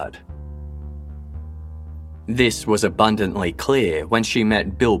hard." This was abundantly clear when she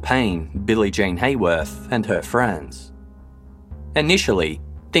met Bill Payne, Billie-Jean Hayworth, and her friends. Initially,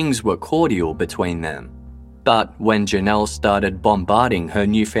 things were cordial between them. But when Janelle started bombarding her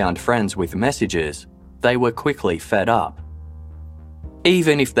newfound friends with messages, they were quickly fed up.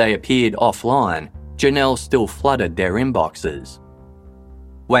 Even if they appeared offline, Janelle still flooded their inboxes.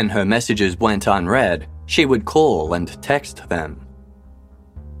 When her messages went unread, she would call and text them.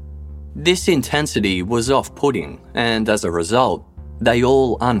 This intensity was off-putting, and as a result, they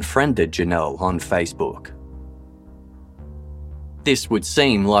all unfriended Janelle on Facebook. This would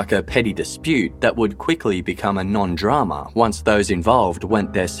seem like a petty dispute that would quickly become a non-drama once those involved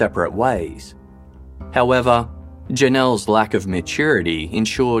went their separate ways. However, Janelle's lack of maturity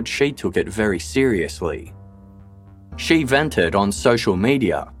ensured she took it very seriously. She vented on social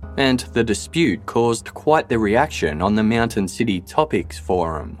media, and the dispute caused quite the reaction on the Mountain City Topics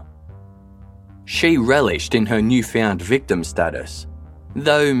forum. She relished in her newfound victim status,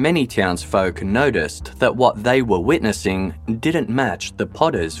 though many townsfolk noticed that what they were witnessing didn't match the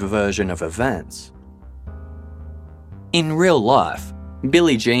Potters' version of events. In real life,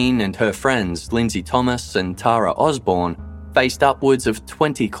 Billie-Jean and her friends Lindsay Thomas and Tara Osborne faced upwards of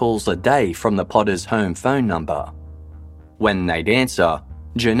 20 calls a day from the Potters' home phone number. When they'd answer,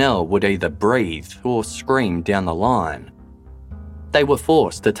 Janelle would either breathe or scream down the line. They were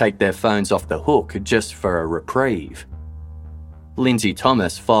forced to take their phones off the hook just for a reprieve. Lindsay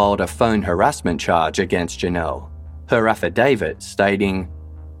Thomas filed a phone harassment charge against Janelle, her affidavit stating,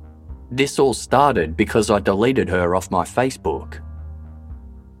 "This all started because I deleted her off my Facebook."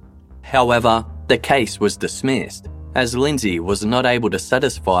 However, the case was dismissed, as Lindsay was not able to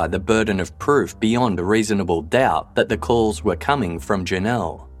satisfy the burden of proof beyond a reasonable doubt that the calls were coming from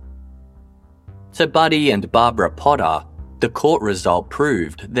Janelle. To Buddy and Barbara Potter, the court result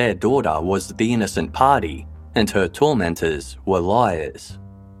proved their daughter was the innocent party and her tormentors were liars.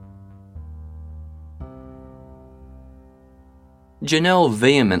 Janelle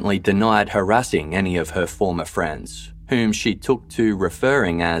vehemently denied harassing any of her former friends, whom she took to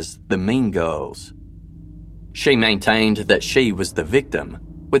referring as the Mean Girls. She maintained that she was the victim,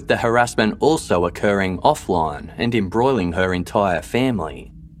 with the harassment also occurring offline and embroiling her entire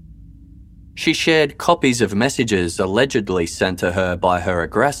family. She shared copies of messages allegedly sent to her by her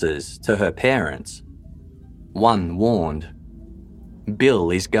aggressors to her parents. One warned,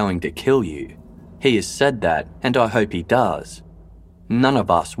 "Bill is going to kill you. He has said that, and I hope he does. None of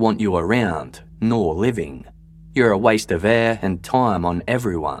us want you around, nor living. You're a waste of air and time on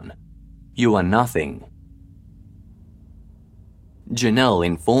everyone. You are nothing." Janelle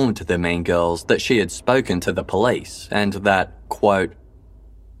informed the Mean Girls that she had spoken to the police and that, quote,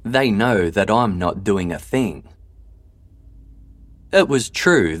 "They know that I'm not doing a thing." It was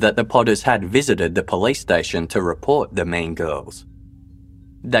true that the Potters had visited the police station to report the Mean Girls.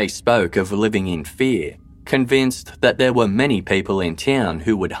 They spoke of living in fear, convinced that there were many people in town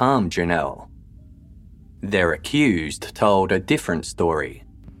who would harm Janelle. Their accused told a different story.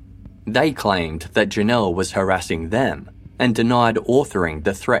 They claimed that Janelle was harassing them and denied authoring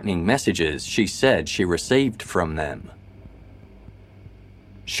the threatening messages she said she received from them.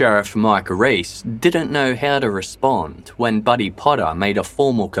 Sheriff Mike Reese didn't know how to respond when Buddy Potter made a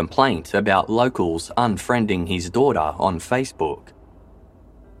formal complaint about locals unfriending his daughter on Facebook.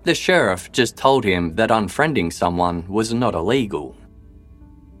 The sheriff just told him that unfriending someone was not illegal.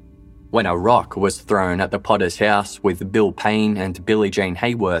 When a rock was thrown at the Potters' house with Bill Payne and Billie-Jean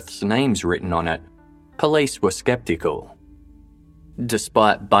Hayworth's names written on it, police were skeptical.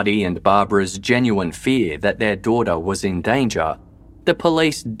 Despite Buddy and Barbara's genuine fear that their daughter was in danger, the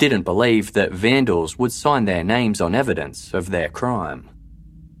police didn't believe that vandals would sign their names on evidence of their crime.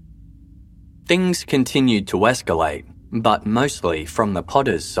 Things continued to escalate, but mostly from the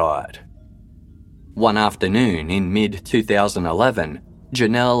Potters' side. One afternoon in mid-2011,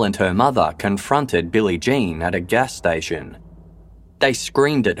 Janelle and her mother confronted Billie-Jean at a gas station. They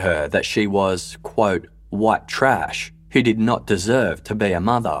screamed at her that she was, quote, white trash, who did not deserve to be a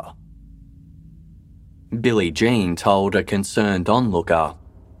mother. Billie-Jean told a concerned onlooker,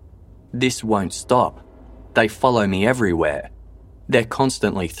 "This won't stop. They follow me everywhere. They're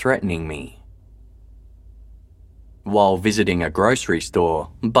constantly threatening me." While visiting a grocery store,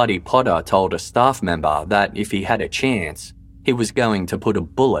 Buddy Potter told a staff member that if he had a chance, he was going to put a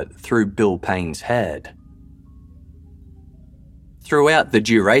bullet through Bill Payne's head. Throughout the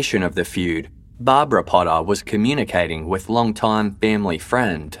duration of the feud, Barbara Potter was communicating with longtime family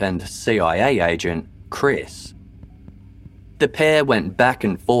friend and CIA agent Chris. The pair went back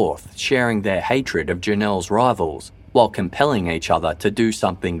and forth, sharing their hatred of Janelle's rivals while compelling each other to do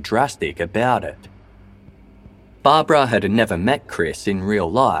something drastic about it. Barbara had never met Chris in real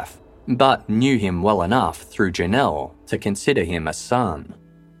life, but knew him well enough through Janelle to consider him a son.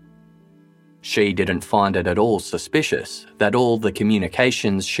 She didn't find it at all suspicious that all the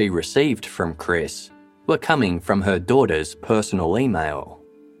communications she received from Chris were coming from her daughter's personal email.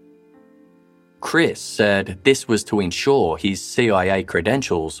 Chris said this was to ensure his CIA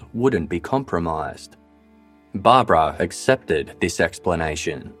credentials wouldn't be compromised. Barbara accepted this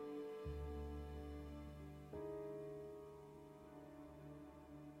explanation.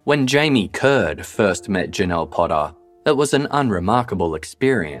 When Jamie Curd first met Janelle Potter, it was an unremarkable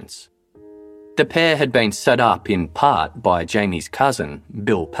experience. The pair had been set up in part by Jamie's cousin,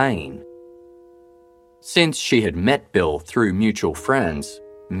 Bill Payne. Since she had met Bill through mutual friends,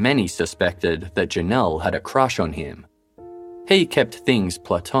 many suspected that Janelle had a crush on him. He kept things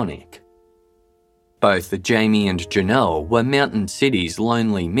platonic. Both Jamie and Janelle were Mountain City's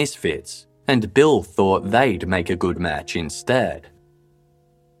lonely misfits, and Bill thought they'd make a good match instead.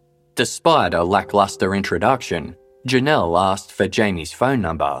 Despite a lackluster introduction, Janelle asked for Jamie's phone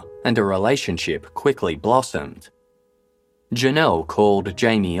number, and a relationship quickly blossomed. Janelle called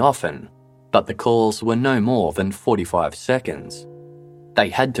Jamie often, but the calls were no more than 45 seconds. They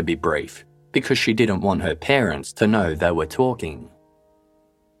had to be brief because she didn't want her parents to know they were talking.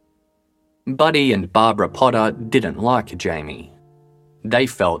 Buddy and Barbara Potter didn't like Jamie. They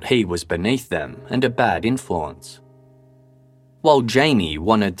felt he was beneath them and a bad influence. While Jamie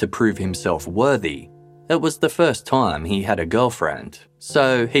wanted to prove himself worthy, it was the first time he had a girlfriend,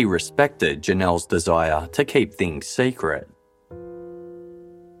 so he respected Janelle's desire to keep things secret.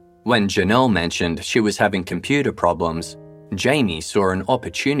 When Janelle mentioned she was having computer problems, Jamie saw an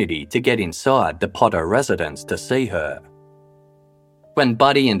opportunity to get inside the Potter residence to see her. When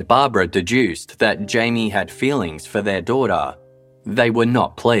Buddy and Barbara deduced that Jamie had feelings for their daughter, they were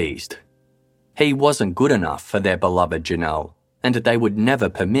not pleased. He wasn't good enough for their beloved Janelle, and they would never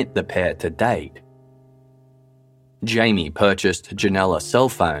permit the pair to date. Jamie purchased Janelle a cell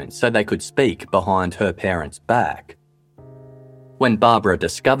phone so they could speak behind her parents' back. When Barbara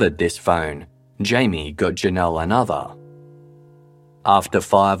discovered this phone, Jamie got Janelle another. After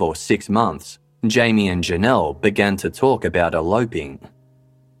 5 or 6 months, Jamie and Janelle began to talk about eloping.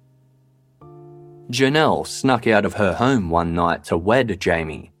 Janelle snuck out of her home one night to wed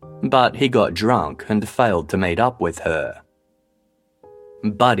Jamie, but he got drunk and failed to meet up with her.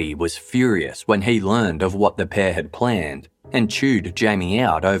 Buddy was furious when he learned of what the pair had planned and chewed Jamie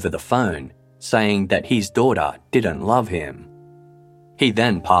out over the phone, saying that his daughter didn't love him. He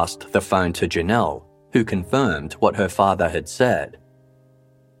then passed the phone to Janelle, who confirmed what her father had said.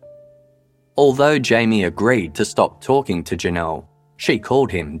 Although Jamie agreed to stop talking to Janelle, she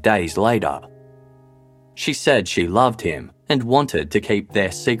called him days later. She said she loved him and wanted to keep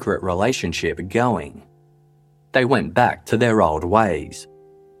their secret relationship going. They went back to their old ways.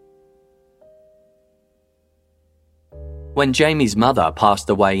 When Jamie's mother passed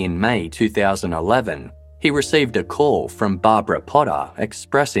away in May 2011, he received a call from Barbara Potter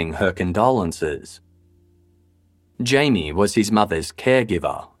expressing her condolences. Jamie was his mother's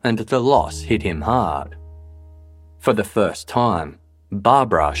caregiver, and the loss hit him hard. For the first time,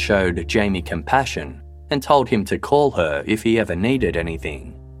 Barbara showed Jamie compassion and told him to call her if he ever needed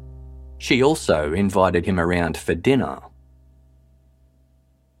anything. She also invited him around for dinner.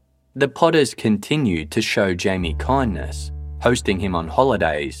 The Potters continued to show Jamie kindness, hosting him on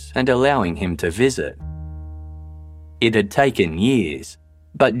holidays and allowing him to visit. It had taken years,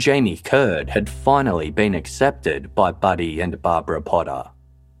 but Jamie Curd had finally been accepted by Buddy and Barbara Potter.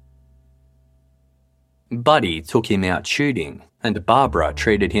 Buddy took him out shooting, and Barbara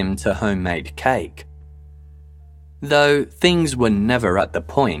treated him to homemade cake. Though things were never at the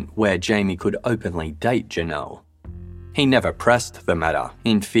point where Jamie could openly date Janelle. He never pressed the matter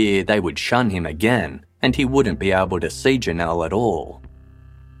in fear they would shun him again and he wouldn't be able to see Janelle at all.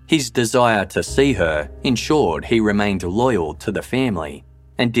 His desire to see her ensured he remained loyal to the family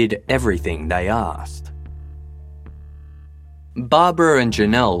and did everything they asked. Barbara and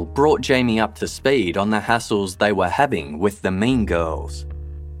Janelle brought Jamie up to speed on the hassles they were having with the mean girls.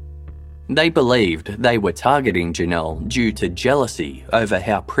 They believed they were targeting Janelle due to jealousy over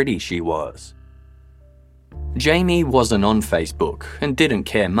how pretty she was. Jamie wasn't on Facebook and didn't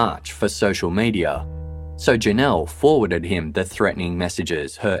care much for social media, so Janelle forwarded him the threatening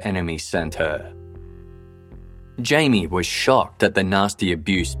messages her enemies sent her. Jamie was shocked at the nasty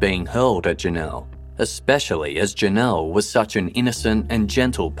abuse being hurled at Janelle, especially as Janelle was such an innocent and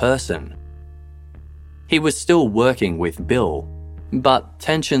gentle person. He was still working with Bill, but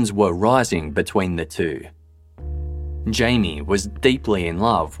tensions were rising between the two. Jamie was deeply in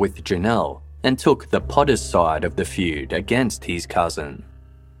love with Janelle and took the Potter's side of the feud against his cousin.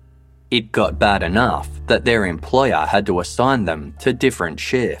 It got bad enough that their employer had to assign them to different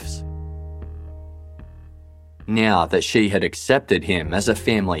shifts. Now that she had accepted him as a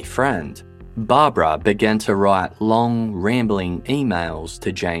family friend, Barbara began to write long, rambling emails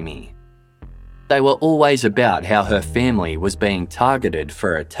to Jamie. They were always about how her family was being targeted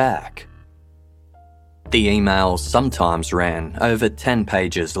for attack. The emails sometimes ran over 10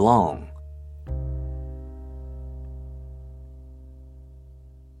 pages long.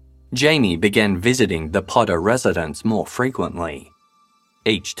 Jamie began visiting the Potter residence more frequently.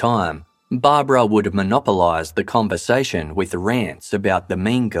 Each time, Barbara would monopolise the conversation with rants about the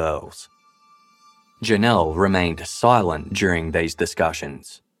mean girls. Janelle remained silent during these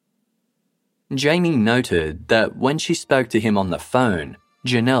discussions. Jamie noted that when she spoke to him on the phone,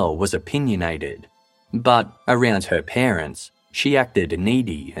 Janelle was opinionated, but around her parents, she acted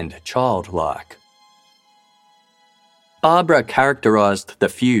needy and childlike. Barbara characterised the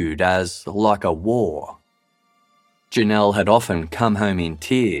feud as like a war. Janelle had often come home in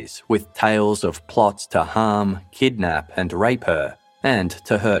tears with tales of plots to harm, kidnap and rape her, and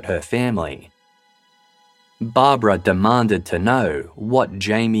to hurt her family. Barbara demanded to know what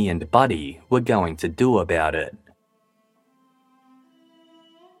Jamie and Buddy were going to do about it.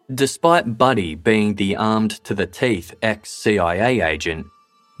 Despite Buddy being the armed-to-the-teeth ex-CIA agent,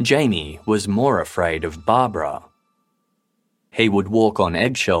 Jamie was more afraid of Barbara. He would walk on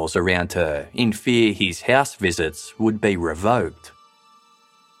eggshells around her in fear his house visits would be revoked.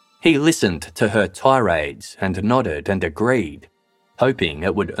 He listened to her tirades and nodded and agreed, hoping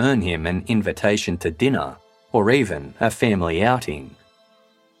it would earn him an invitation to dinner or even a family outing.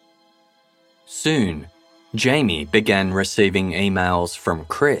 Soon, Jamie began receiving emails from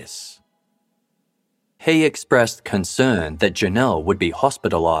Chris. He expressed concern that Janelle would be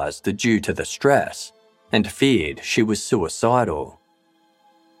hospitalised due to the stress and feared she was suicidal.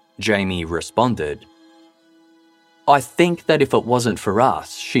 Jamie responded, "I think that if it wasn't for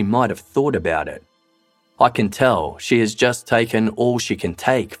us, she might have thought about it. I can tell she has just taken all she can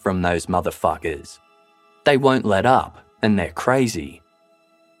take from those motherfuckers. They won't let up, and they're crazy.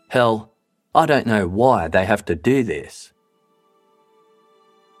 Hell, I don't know why they have to do this."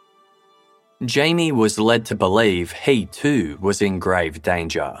 Jamie was led to believe he too was in grave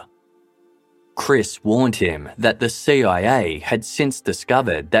danger. Chris warned him that the CIA had since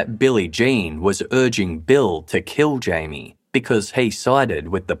discovered that Billie-Jean was urging Bill to kill Jamie because he sided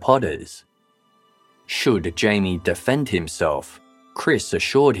with the Potters. Should Jamie defend himself, Chris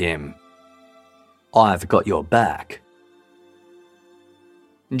assured him, "I've got your back."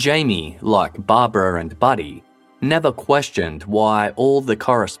 Jamie, like Barbara and Buddy, never questioned why all the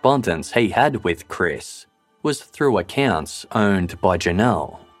correspondence he had with Chris was through accounts owned by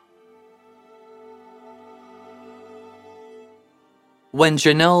Janelle. When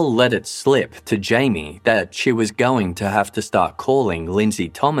Janelle let it slip to Jamie that she was going to have to start calling Lindsay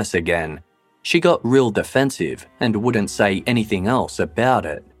Thomas again, she got real defensive and wouldn't say anything else about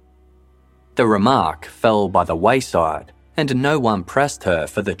it. The remark fell by the wayside, and no one pressed her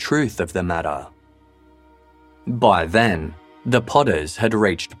for the truth of the matter. By then, the Potters had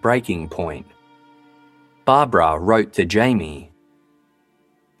reached breaking point. Barbara wrote to Jamie,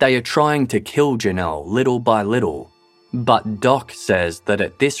 "They are trying to kill Janelle little by little, but Doc says that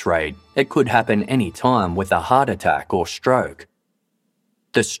at this rate it could happen any time with a heart attack or stroke.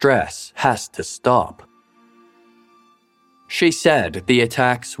 The stress has to stop." She said the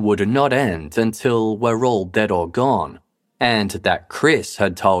attacks would not end until we're all dead or gone, and that Chris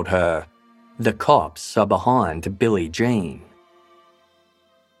had told her, "The cops are behind Billie-Jean."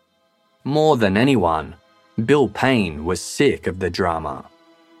 More than anyone, Bill Payne was sick of the drama.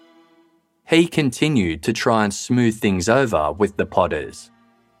 He continued to try and smooth things over with the Potters.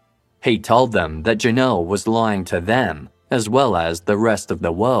 He told them that Janelle was lying to them as well as the rest of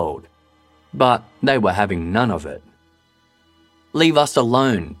the world, but they were having none of it. "Leave us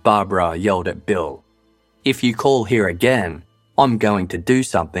alone," Barbara yelled at Bill. "If you call here again, I'm going to do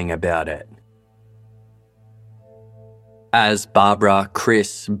something about it." As Barbara,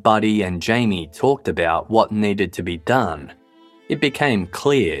 Chris, Buddy and Jamie talked about what needed to be done, it became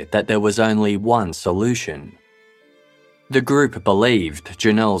clear that there was only one solution. The group believed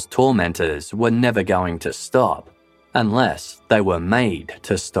Janelle's tormentors were never going to stop, unless they were made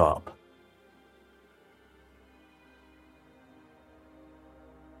to stop.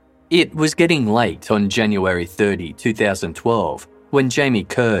 It was getting late on January 30, 2012, when Jamie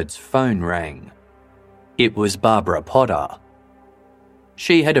Curd's phone rang. It was Barbara Potter.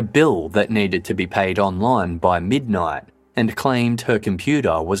 She had a bill that needed to be paid online by midnight and claimed her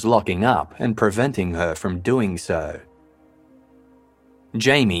computer was locking up and preventing her from doing so.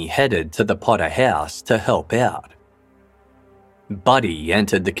 Jamie headed to the Potter house to help out. Buddy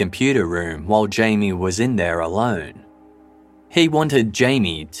entered the computer room while Jamie was in there alone. He wanted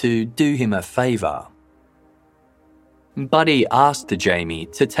Jamie to do him a favour. Buddy asked Jamie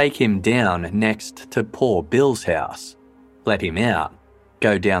to take him down next to poor Bill's house, let him out,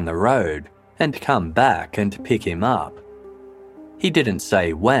 go down the road, and come back and pick him up. He didn't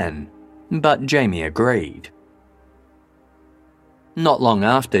say when, but Jamie agreed. Not long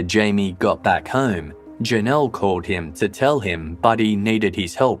after Jamie got back home, Janelle called him to tell him Buddy needed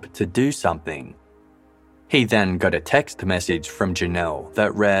his help to do something. He then got a text message from Janelle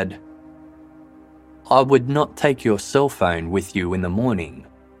that read, "I would not take your cell phone with you in the morning."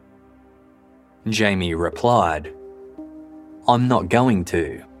 Jamie replied, "I'm not going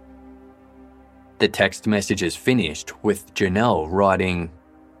to." The text messages finished with Janelle writing,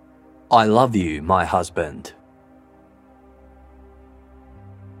 "I love you, my husband."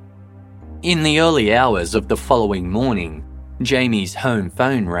 In the early hours of the following morning, Jamie's home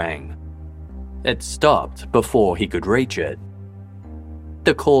phone rang. It stopped before he could reach it.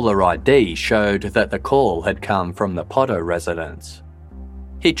 The caller ID showed that the call had come from the Potter residence.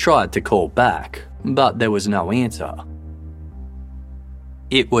 He tried to call back, but there was no answer.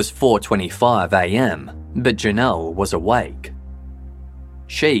 It was 4:25 a.m, but Janelle was awake.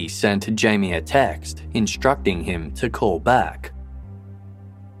 She sent Jamie a text instructing him to call back.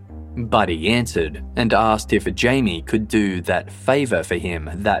 Buddy answered and asked if Jamie could do that favour for him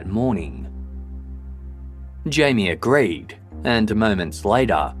that morning. Jamie agreed, and moments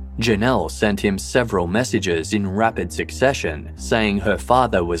later, Janelle sent him several messages in rapid succession saying her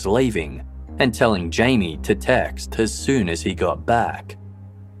father was leaving and telling Jamie to text as soon as he got back.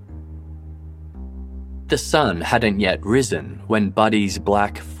 The sun hadn't yet risen when Buddy's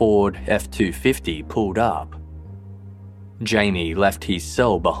black Ford F-250 pulled up. Jamie left his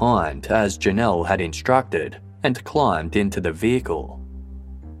cell behind as Janelle had instructed and climbed into the vehicle.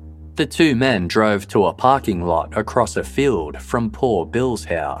 The two men drove to a parking lot across a field from poor Bill's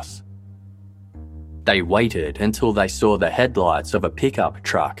house. They waited until they saw the headlights of a pickup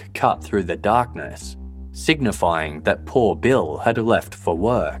truck cut through the darkness, signifying that poor Bill had left for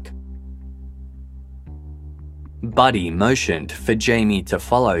work. Buddy motioned for Jamie to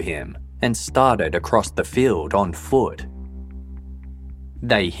follow him and started across the field on foot.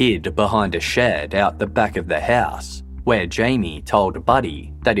 They hid behind a shed out the back of the house, where Jamie told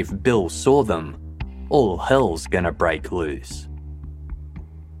Buddy that if Bill saw them, all hell's gonna break loose.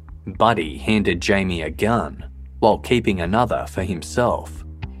 Buddy handed Jamie a gun, while keeping another for himself.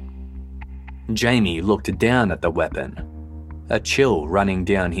 Jamie looked down at the weapon, a chill running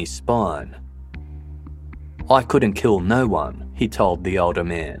down his spine. "I couldn't kill no one," he told the older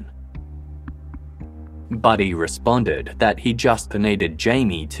man. Buddy responded that he just needed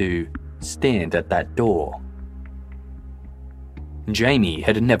Jamie to stand at that door. Jamie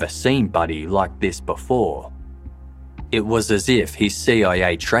had never seen Buddy like this before. It was as if his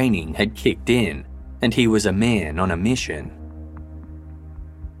CIA training had kicked in and he was a man on a mission.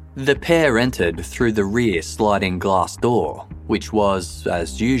 The pair entered through the rear sliding glass door, which was,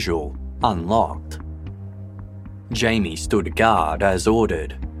 as usual, unlocked. Jamie stood guard as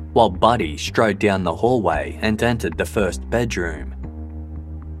ordered, while Buddy strode down the hallway and entered the first bedroom.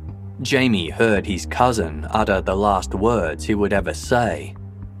 Jamie heard his cousin utter the last words he would ever say.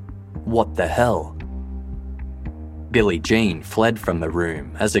 "What the hell?" Billie-Jean fled from the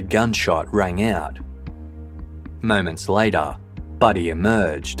room as a gunshot rang out. Moments later, Buddy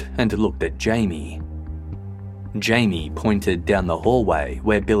emerged and looked at Jamie. Jamie pointed down the hallway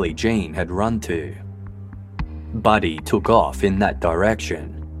where Billie-Jean had run to. Buddy took off in that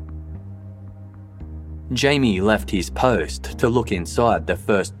direction. Jamie left his post to look inside the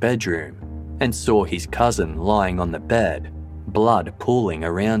first bedroom and saw his cousin lying on the bed, blood pooling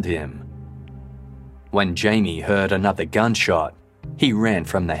around him. When Jamie heard another gunshot, he ran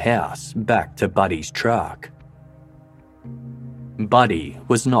from the house back to Buddy's truck. Buddy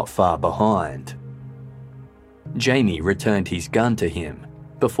was not far behind. Jamie returned his gun to him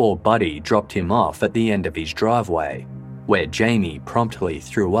before Buddy dropped him off at the end of his driveway, where Jamie promptly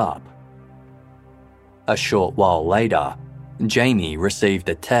threw up. A short while later, Jamie received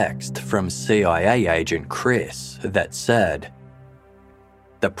a text from CIA agent Chris that said,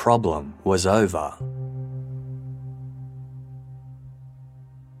 "The problem was over."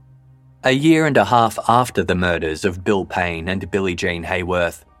 A year and a half after the murders of Bill Payne and Billie-Jean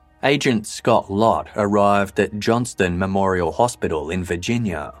Hayworth, Agent Scott Lott arrived at Johnston Memorial Hospital in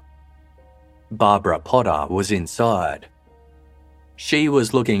Virginia. Barbara Potter was inside. She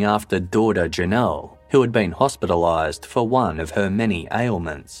was looking after daughter Janelle, who had been hospitalised for one of her many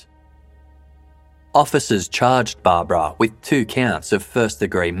ailments. Officers charged Barbara with 2 counts of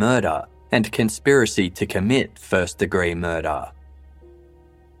first-degree murder and conspiracy to commit first-degree murder.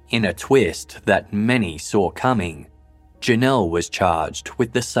 In a twist that many saw coming, Janelle was charged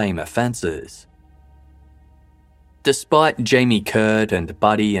with the same offences. Despite Jamie Curd and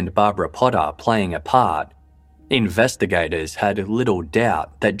Buddy and Barbara Potter playing a part, investigators had little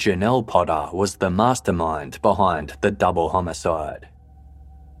doubt that Janelle Potter was the mastermind behind the double homicide.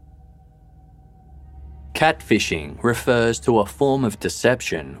 Catfishing refers to a form of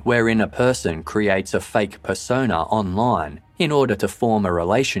deception wherein a person creates a fake persona online in order to form a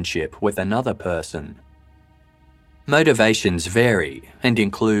relationship with another person. Motivations vary and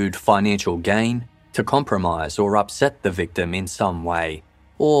include financial gain, to compromise or upset the victim in some way,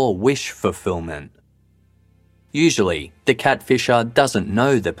 or wish fulfillment. Usually, the catfisher doesn't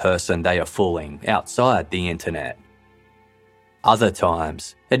know the person they are fooling outside the internet. Other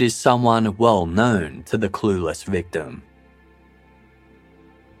times, it is someone well known to the clueless victim.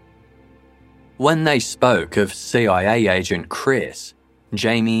 When they spoke of CIA agent Chris,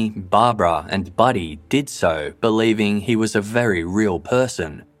 Jamie, Barbara, and Buddy did so believing he was a very real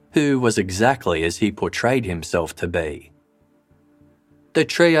person who was exactly as he portrayed himself to be. The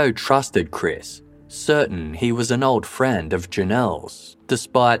trio trusted Chris, certain he was an old friend of Janelle's,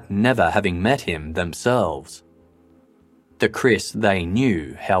 despite never having met him themselves. The Chris they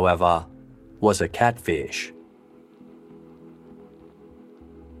knew, however, was a catfish.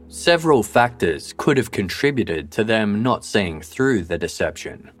 Several factors could have contributed to them not seeing through the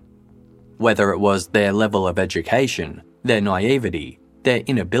deception. Whether it was their level of education, their naivety, their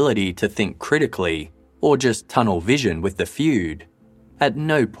inability to think critically, or just tunnel vision with the feud, at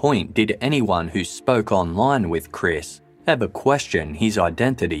no point did anyone who spoke online with Chris ever question his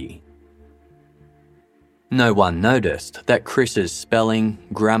identity. No one noticed that Chris's spelling,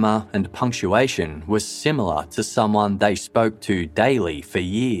 grammar, and punctuation was similar to someone they spoke to daily for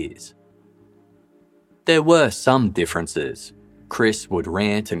years. There were some differences. Chris would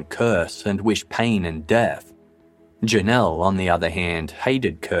rant and curse and wish pain and death. Janelle, on the other hand,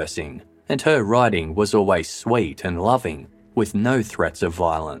 hated cursing, and her writing was always sweet and loving, with no threats of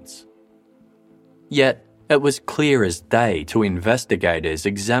violence. Yet, it was clear as day to investigators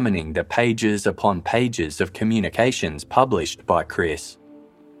examining the pages upon pages of communications published by Chris.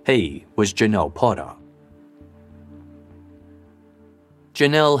 He was Janelle Potter.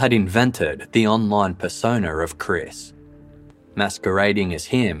 Janelle had invented the online persona of Chris. Masquerading as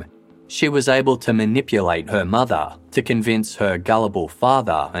him, she was able to manipulate her mother to convince her gullible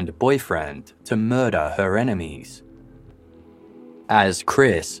father and boyfriend to murder her enemies. As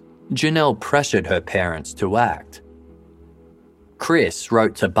Chris, Janelle pressured her parents to act. Chris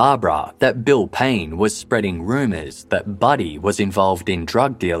wrote to Barbara that Bill Payne was spreading rumours that Buddy was involved in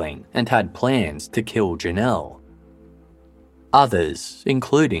drug dealing and had plans to kill Janelle. Others,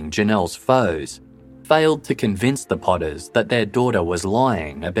 including Janelle's foes, failed to convince the Potters that their daughter was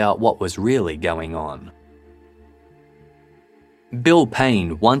lying about what was really going on. Bill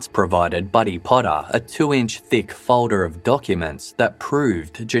Payne once provided Buddy Potter a 2-inch thick folder of documents that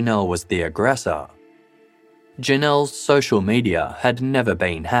proved Janelle was the aggressor. Janelle's social media had never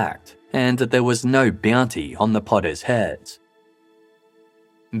been hacked, and there was no bounty on the Potters' heads.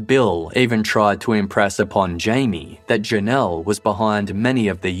 Bill even tried to impress upon Jamie that Janelle was behind many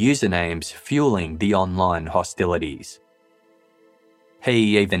of the usernames fueling the online hostilities.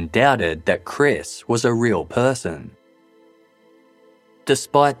 He even doubted that Chris was a real person.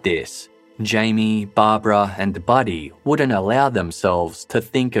 Despite this, Jamie, Barbara, and Buddy wouldn't allow themselves to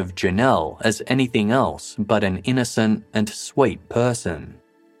think of Janelle as anything else but an innocent and sweet person.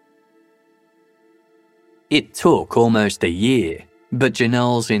 It took almost a year, but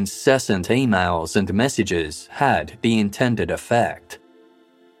Janelle's incessant emails and messages had the intended effect.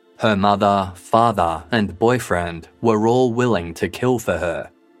 Her mother, father, and boyfriend were all willing to kill for her,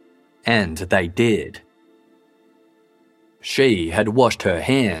 and they did. She had washed her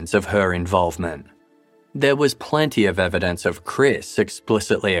hands of her involvement. There was plenty of evidence of Chris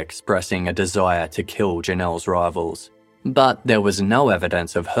explicitly expressing a desire to kill Janelle's rivals, but there was no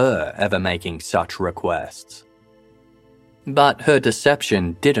evidence of her ever making such requests. But her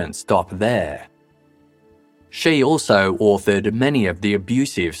deception didn't stop there. She also authored many of the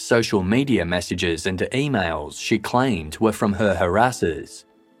abusive social media messages and emails she claimed were from her harassers.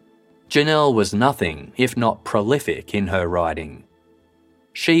 Janelle was nothing if not prolific in her writing.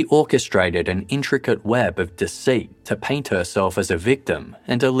 She orchestrated an intricate web of deceit to paint herself as a victim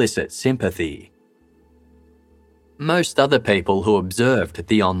and elicit sympathy. Most other people who observed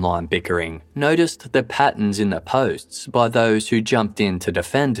the online bickering noticed the patterns in the posts by those who jumped in to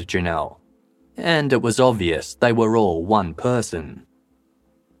defend Janelle, and it was obvious they were all one person.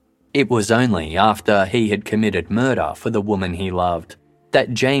 It was only after he had committed murder for the woman he loved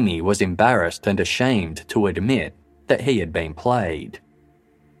that Jamie was embarrassed and ashamed to admit that he had been played.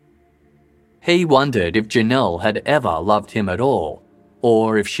 He wondered if Janelle had ever loved him at all,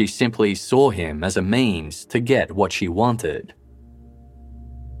 or if she simply saw him as a means to get what she wanted.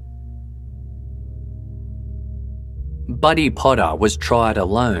 Buddy Potter was tried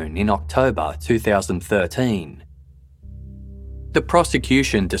alone in October 2013. The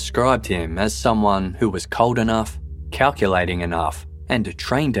prosecution described him as someone who was cold enough, calculating enough, and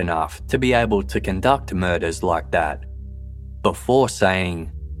trained enough to be able to conduct murders like that, before saying,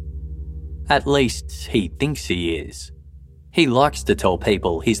 "At least he thinks he is. He likes to tell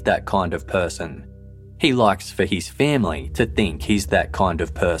people he's that kind of person. He likes for his family to think he's that kind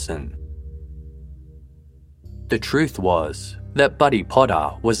of person." The truth was that Buddy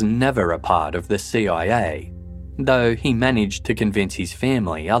Potter was never a part of the CIA, though he managed to convince his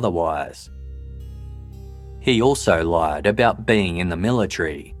family otherwise. he also lied about being in the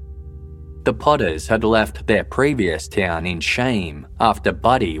military. The Potters had left their previous town in shame after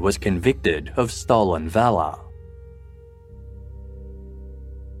Buddy was convicted of stolen valor.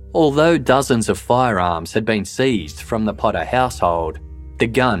 Although dozens of firearms had been seized from the Potter household, the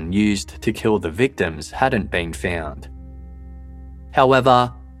gun used to kill the victims hadn't been found.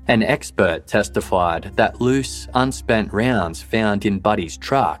 However, an expert testified that loose, unspent rounds found in Buddy's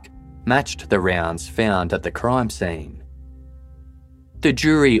truck matched the rounds found at the crime scene. The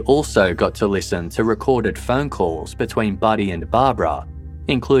jury also got to listen to recorded phone calls between Buddy and Barbara,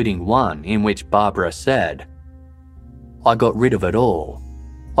 including one in which Barbara said, "I got rid of it all.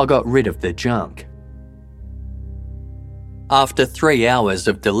 I got rid of the junk." After 3 hours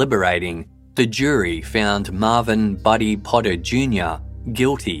of deliberating, the jury found Marvin Buddy Potter Jr.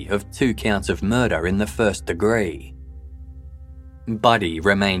 guilty of 2 counts of murder in the first degree. Buddy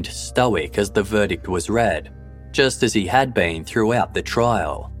remained stoic as the verdict was read, just as he had been throughout the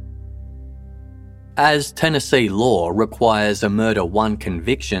trial. As Tennessee law requires a murder 1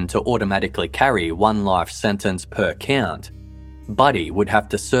 conviction to automatically carry 1 life sentence per count, Buddy would have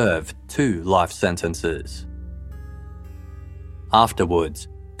to serve 2 life sentences. Afterwards,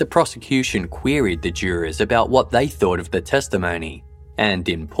 the prosecution queried the jurors about what they thought of the testimony and,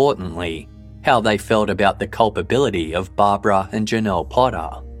 importantly, how they felt about the culpability of Barbara and Janelle Potter.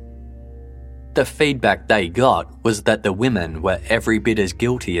 The feedback they got was that the women were every bit as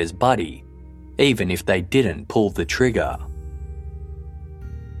guilty as Buddy, even if they didn't pull the trigger.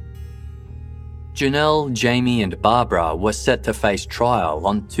 Janelle, Jamie and Barbara were set to face trial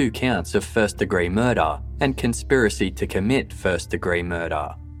on 2 counts of first-degree murder and conspiracy to commit first-degree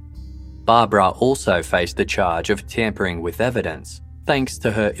murder. Barbara also faced the charge of tampering with evidence, thanks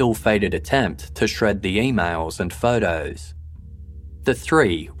to her ill-fated attempt to shred the emails and photos. The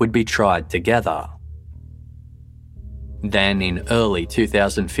 3 would be tried together. Then in early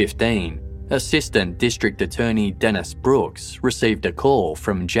 2015, Assistant District Attorney Dennis Brooks received a call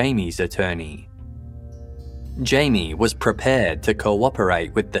from Jamie's attorney. Jamie was prepared to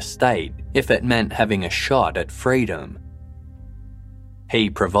cooperate with the state if it meant having a shot at freedom. He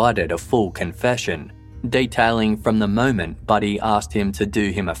provided a full confession, detailing from the moment Buddy asked him to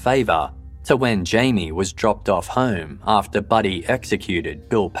do him a favour to when Jamie was dropped off home after Buddy executed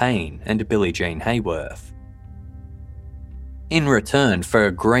Bill Payne and Billie-Jean Hayworth. In return for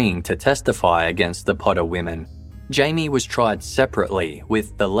agreeing to testify against the Potter women, Jamie was tried separately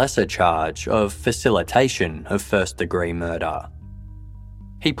with the lesser charge of facilitation of first-degree murder.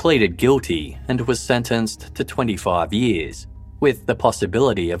 He pleaded guilty and was sentenced to 25 years, with the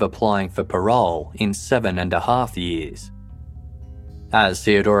possibility of applying for parole in 7.5 years. As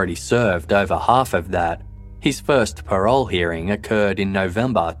he had already served over half of that, his first parole hearing occurred in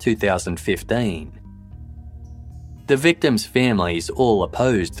November 2015. The victims' families all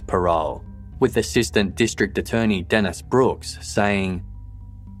opposed parole, with Assistant District Attorney Dennis Brooks saying,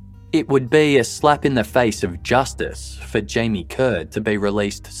 "It would be a slap in the face of justice for Jamie Curd to be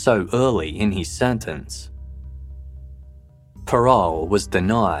released so early in his sentence." Parole was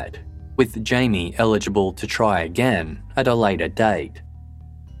denied, with Jamie eligible to try again at a later date.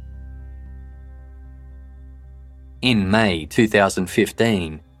 In May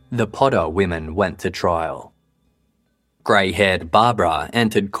 2015, the Potter women went to trial. Grey-haired Barbara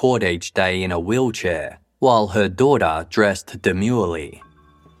entered court each day in a wheelchair, while her daughter dressed demurely.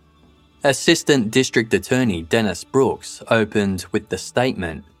 Assistant District Attorney Dennis Brooks opened with the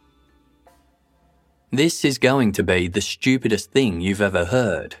statement, "This is going to be the stupidest thing you've ever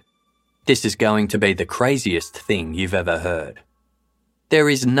heard. This is going to be the craziest thing you've ever heard. There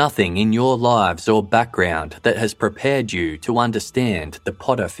is nothing in your lives or background that has prepared you to understand the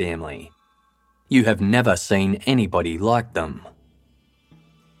Potter family. You have never seen anybody like them."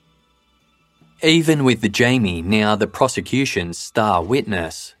 Even with Jamie now the prosecution's star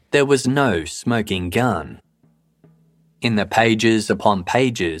witness, there was no smoking gun. In the pages upon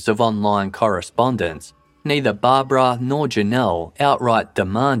pages of online correspondence, neither Barbara nor Janelle outright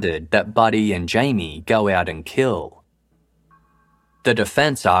demanded that Buddy and Jamie go out and kill. The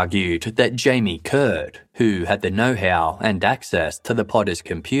defence argued that Jamie Curd, who had the know-how and access to the Potter's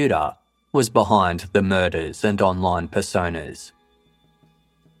computer, was behind the murders and online personas.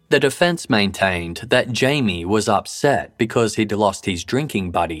 The defence maintained that Jamie was upset because he'd lost his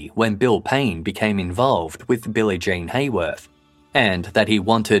drinking buddy when Bill Payne became involved with Billie-Jean Hayworth, and that he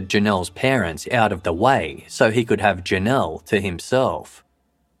wanted Janelle's parents out of the way so he could have Janelle to himself.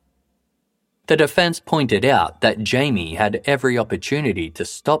 The defence pointed out that Jamie had every opportunity to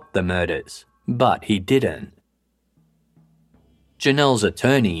stop the murders, but he didn't. Janelle's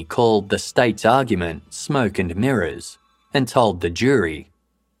attorney called the state's argument smoke and mirrors and told the jury,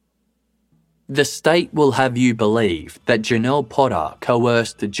 "The state will have you believe that Janelle Potter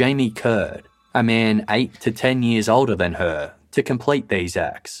coerced Jamie Curd, a man 8 to 10 years older than her, to complete these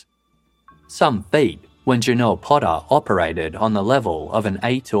acts. Some feat when Janelle Potter operated on the level of an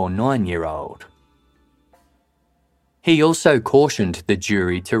 8 or 9-year-old. He also cautioned the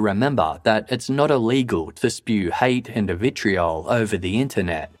jury to remember that it's not illegal to spew hate and vitriol over the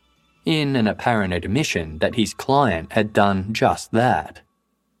internet, in an apparent admission that his client had done just that.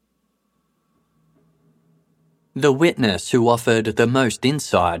 The witness who offered the most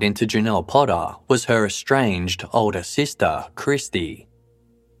insight into Janelle Potter was her estranged older sister, Christy.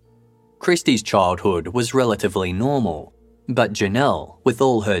 Christy's childhood was relatively normal, but Janelle, with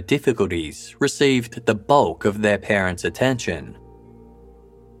all her difficulties, received the bulk of their parents' attention.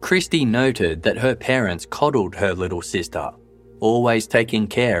 Christy noted that her parents coddled her little sister, always taking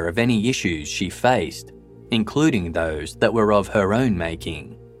care of any issues she faced, including those that were of her own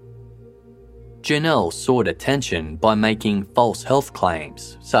making. Janelle sought attention by making false health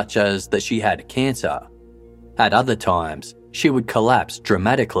claims, such as that she had cancer. At other times, she would collapse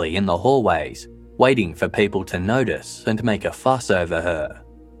dramatically in the hallways, waiting for people to notice and make a fuss over her.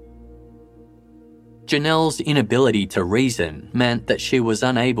 Janelle's inability to reason meant that she was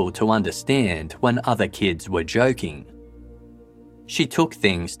unable to understand when other kids were joking. She took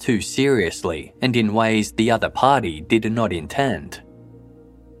things too seriously and in ways the other party did not intend.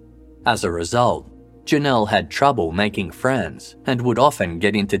 As a result, Janelle had trouble making friends and would often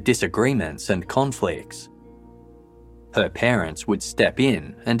get into disagreements and conflicts. Her parents would step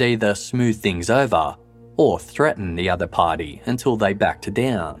in and either smooth things over or threaten the other party until they backed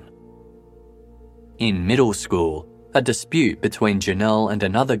down. In middle school, a dispute between Janelle and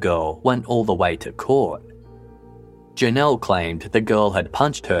another girl went all the way to court. Janelle claimed the girl had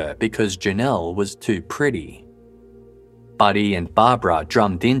punched her because Janelle was too pretty. Buddy and Barbara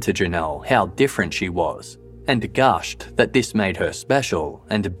drummed into Janelle how different she was and gushed that this made her special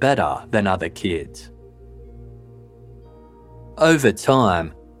and better than other kids. Over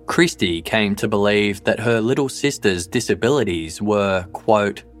time, Christy came to believe that her little sister's disabilities were,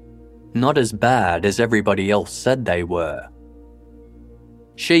 quote, not as bad as everybody else said they were.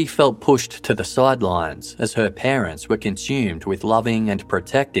 She felt pushed to the sidelines as her parents were consumed with loving and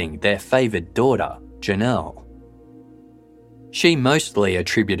protecting their favoured daughter, Janelle. She mostly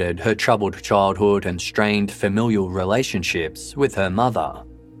attributed her troubled childhood and strained familial relationships with her mother.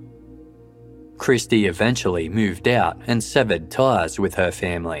 Christy eventually moved out and severed ties with her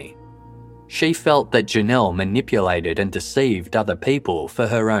family. She felt that Janelle manipulated and deceived other people for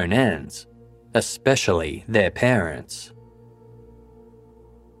her own ends, especially their parents.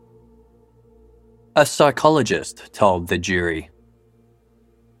 A psychologist told the jury,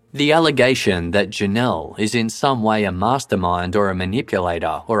 "The allegation that Janelle is in some way a mastermind or a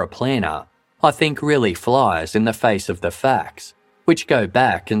manipulator or a planner, I think really flies in the face of the facts, which go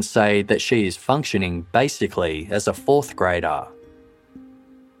back and say that she is functioning basically as a 4th grader.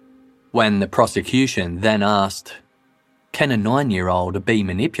 When the prosecution then asked, "Can a 9-year-old be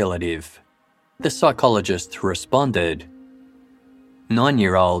manipulative?" the psychologist responded,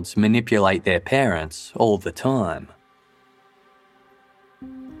 "9-year-olds manipulate their parents all the time."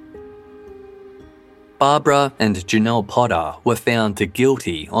 Barbara and Janelle Potter were found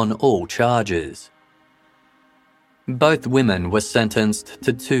guilty on all charges. Both women were sentenced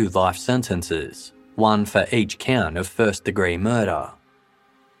to 2 life sentences, one for each count of first-degree murder.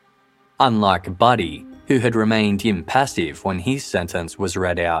 Unlike Buddy, who had remained impassive when his sentence was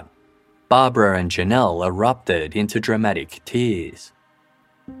read out, Barbara and Janelle erupted into dramatic tears.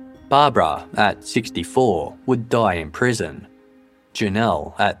 Barbara, at 64, would die in prison.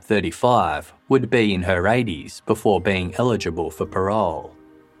 Janelle, at 35, would be in her 80s before being eligible for parole.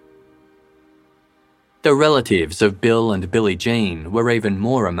 The relatives of Bill and Billie-Jean were even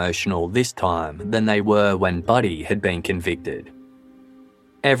more emotional this time than they were when Buddy had been convicted.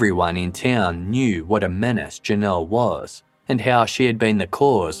 Everyone in town knew what a menace Janelle was and how she had been the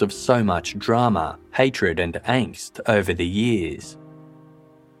cause of so much drama, hatred and angst over the years.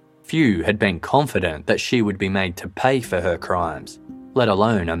 Few had been confident that she would be made to pay for her crimes, let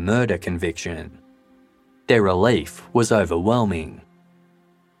alone a murder conviction. Their relief was overwhelming.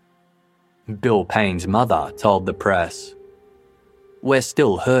 Bill Payne's mother told the press, "We're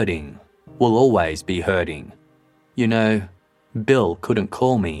still hurting. We'll always be hurting. You know, Bill couldn't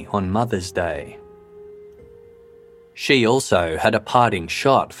call me on Mother's Day." She also had a parting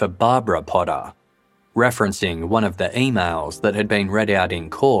shot for Barbara Potter. Referencing one of the emails that had been read out in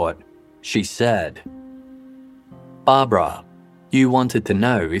court, she said, "Barbara, You wanted to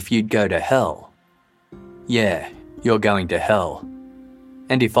know if you'd go to hell. Yeah, you're going to hell.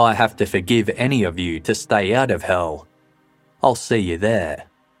 And if I have to forgive any of you to stay out of hell, I'll see you there.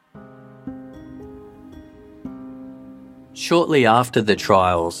 Shortly after the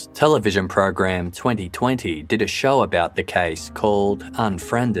trials, television program 2020 did a show about the case called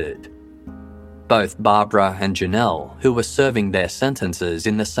Unfriended. Both Barbara and Janelle, who were serving their sentences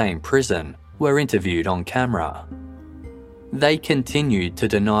in the same prison, were interviewed on camera. They continued to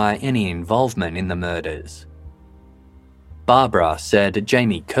deny any involvement in the murders. Barbara said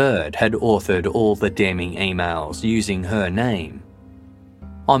Jamie Curd had authored all the damning emails using her name.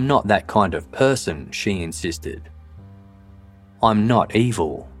 "I'm not that kind of person," she insisted. "I'm not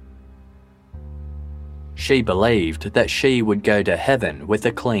evil." She believed that she would go to heaven with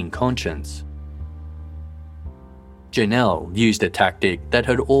a clean conscience. Janelle used a tactic that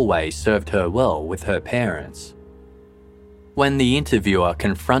had always served her well with her parents. When the interviewer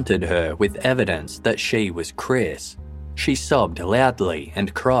confronted her with evidence that she was Chris, she sobbed loudly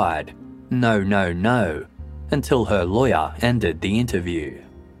and cried, "No, no, no," until her lawyer ended the interview.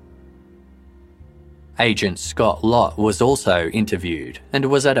 Agent Scott Lott was also interviewed and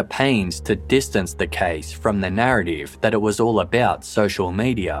was at a pains to distance the case from the narrative that it was all about social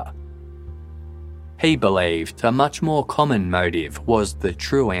media. He believed a much more common motive was the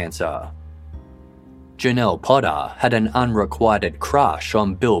true answer. Janelle Potter had an unrequited crush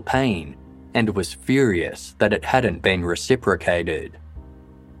on Bill Payne and was furious that it hadn't been reciprocated.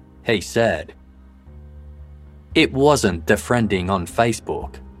 He said, "It wasn't defriending on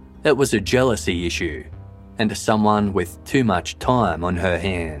Facebook. It was a jealousy issue, and someone with too much time on her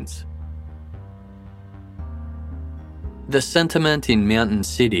hands." The sentiment in Mountain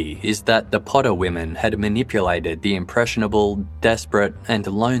City is that the Potter women had manipulated the impressionable, desperate and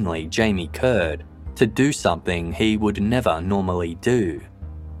lonely Jamie Curd to do something he would never normally do.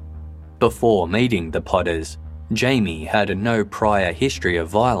 Before meeting the Potters, Jamie had no prior history of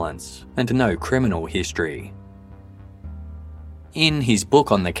violence and no criminal history. In his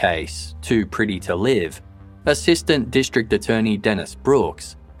book on the case, Too Pretty to Live, Assistant District Attorney Dennis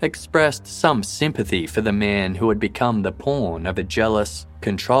Brooks expressed some sympathy for the man who had become the pawn of a jealous,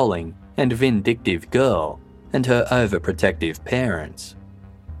 controlling, and vindictive girl and her overprotective parents.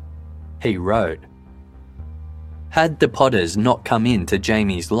 He wrote, "Had the Potters not come into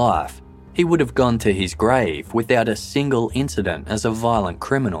Jamie's life, he would have gone to his grave without a single incident as a violent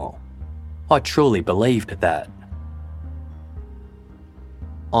criminal. I truly believed that."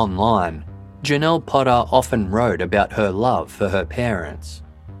 Online, Janelle Potter often wrote about her love for her parents.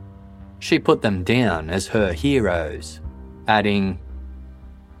 She put them down as her heroes, adding,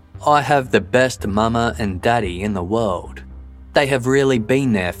 "I have the best mama and daddy in the world. They have really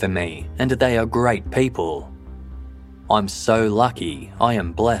been there for me and they are great people. I'm so lucky I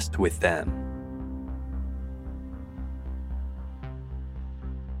am blessed with them."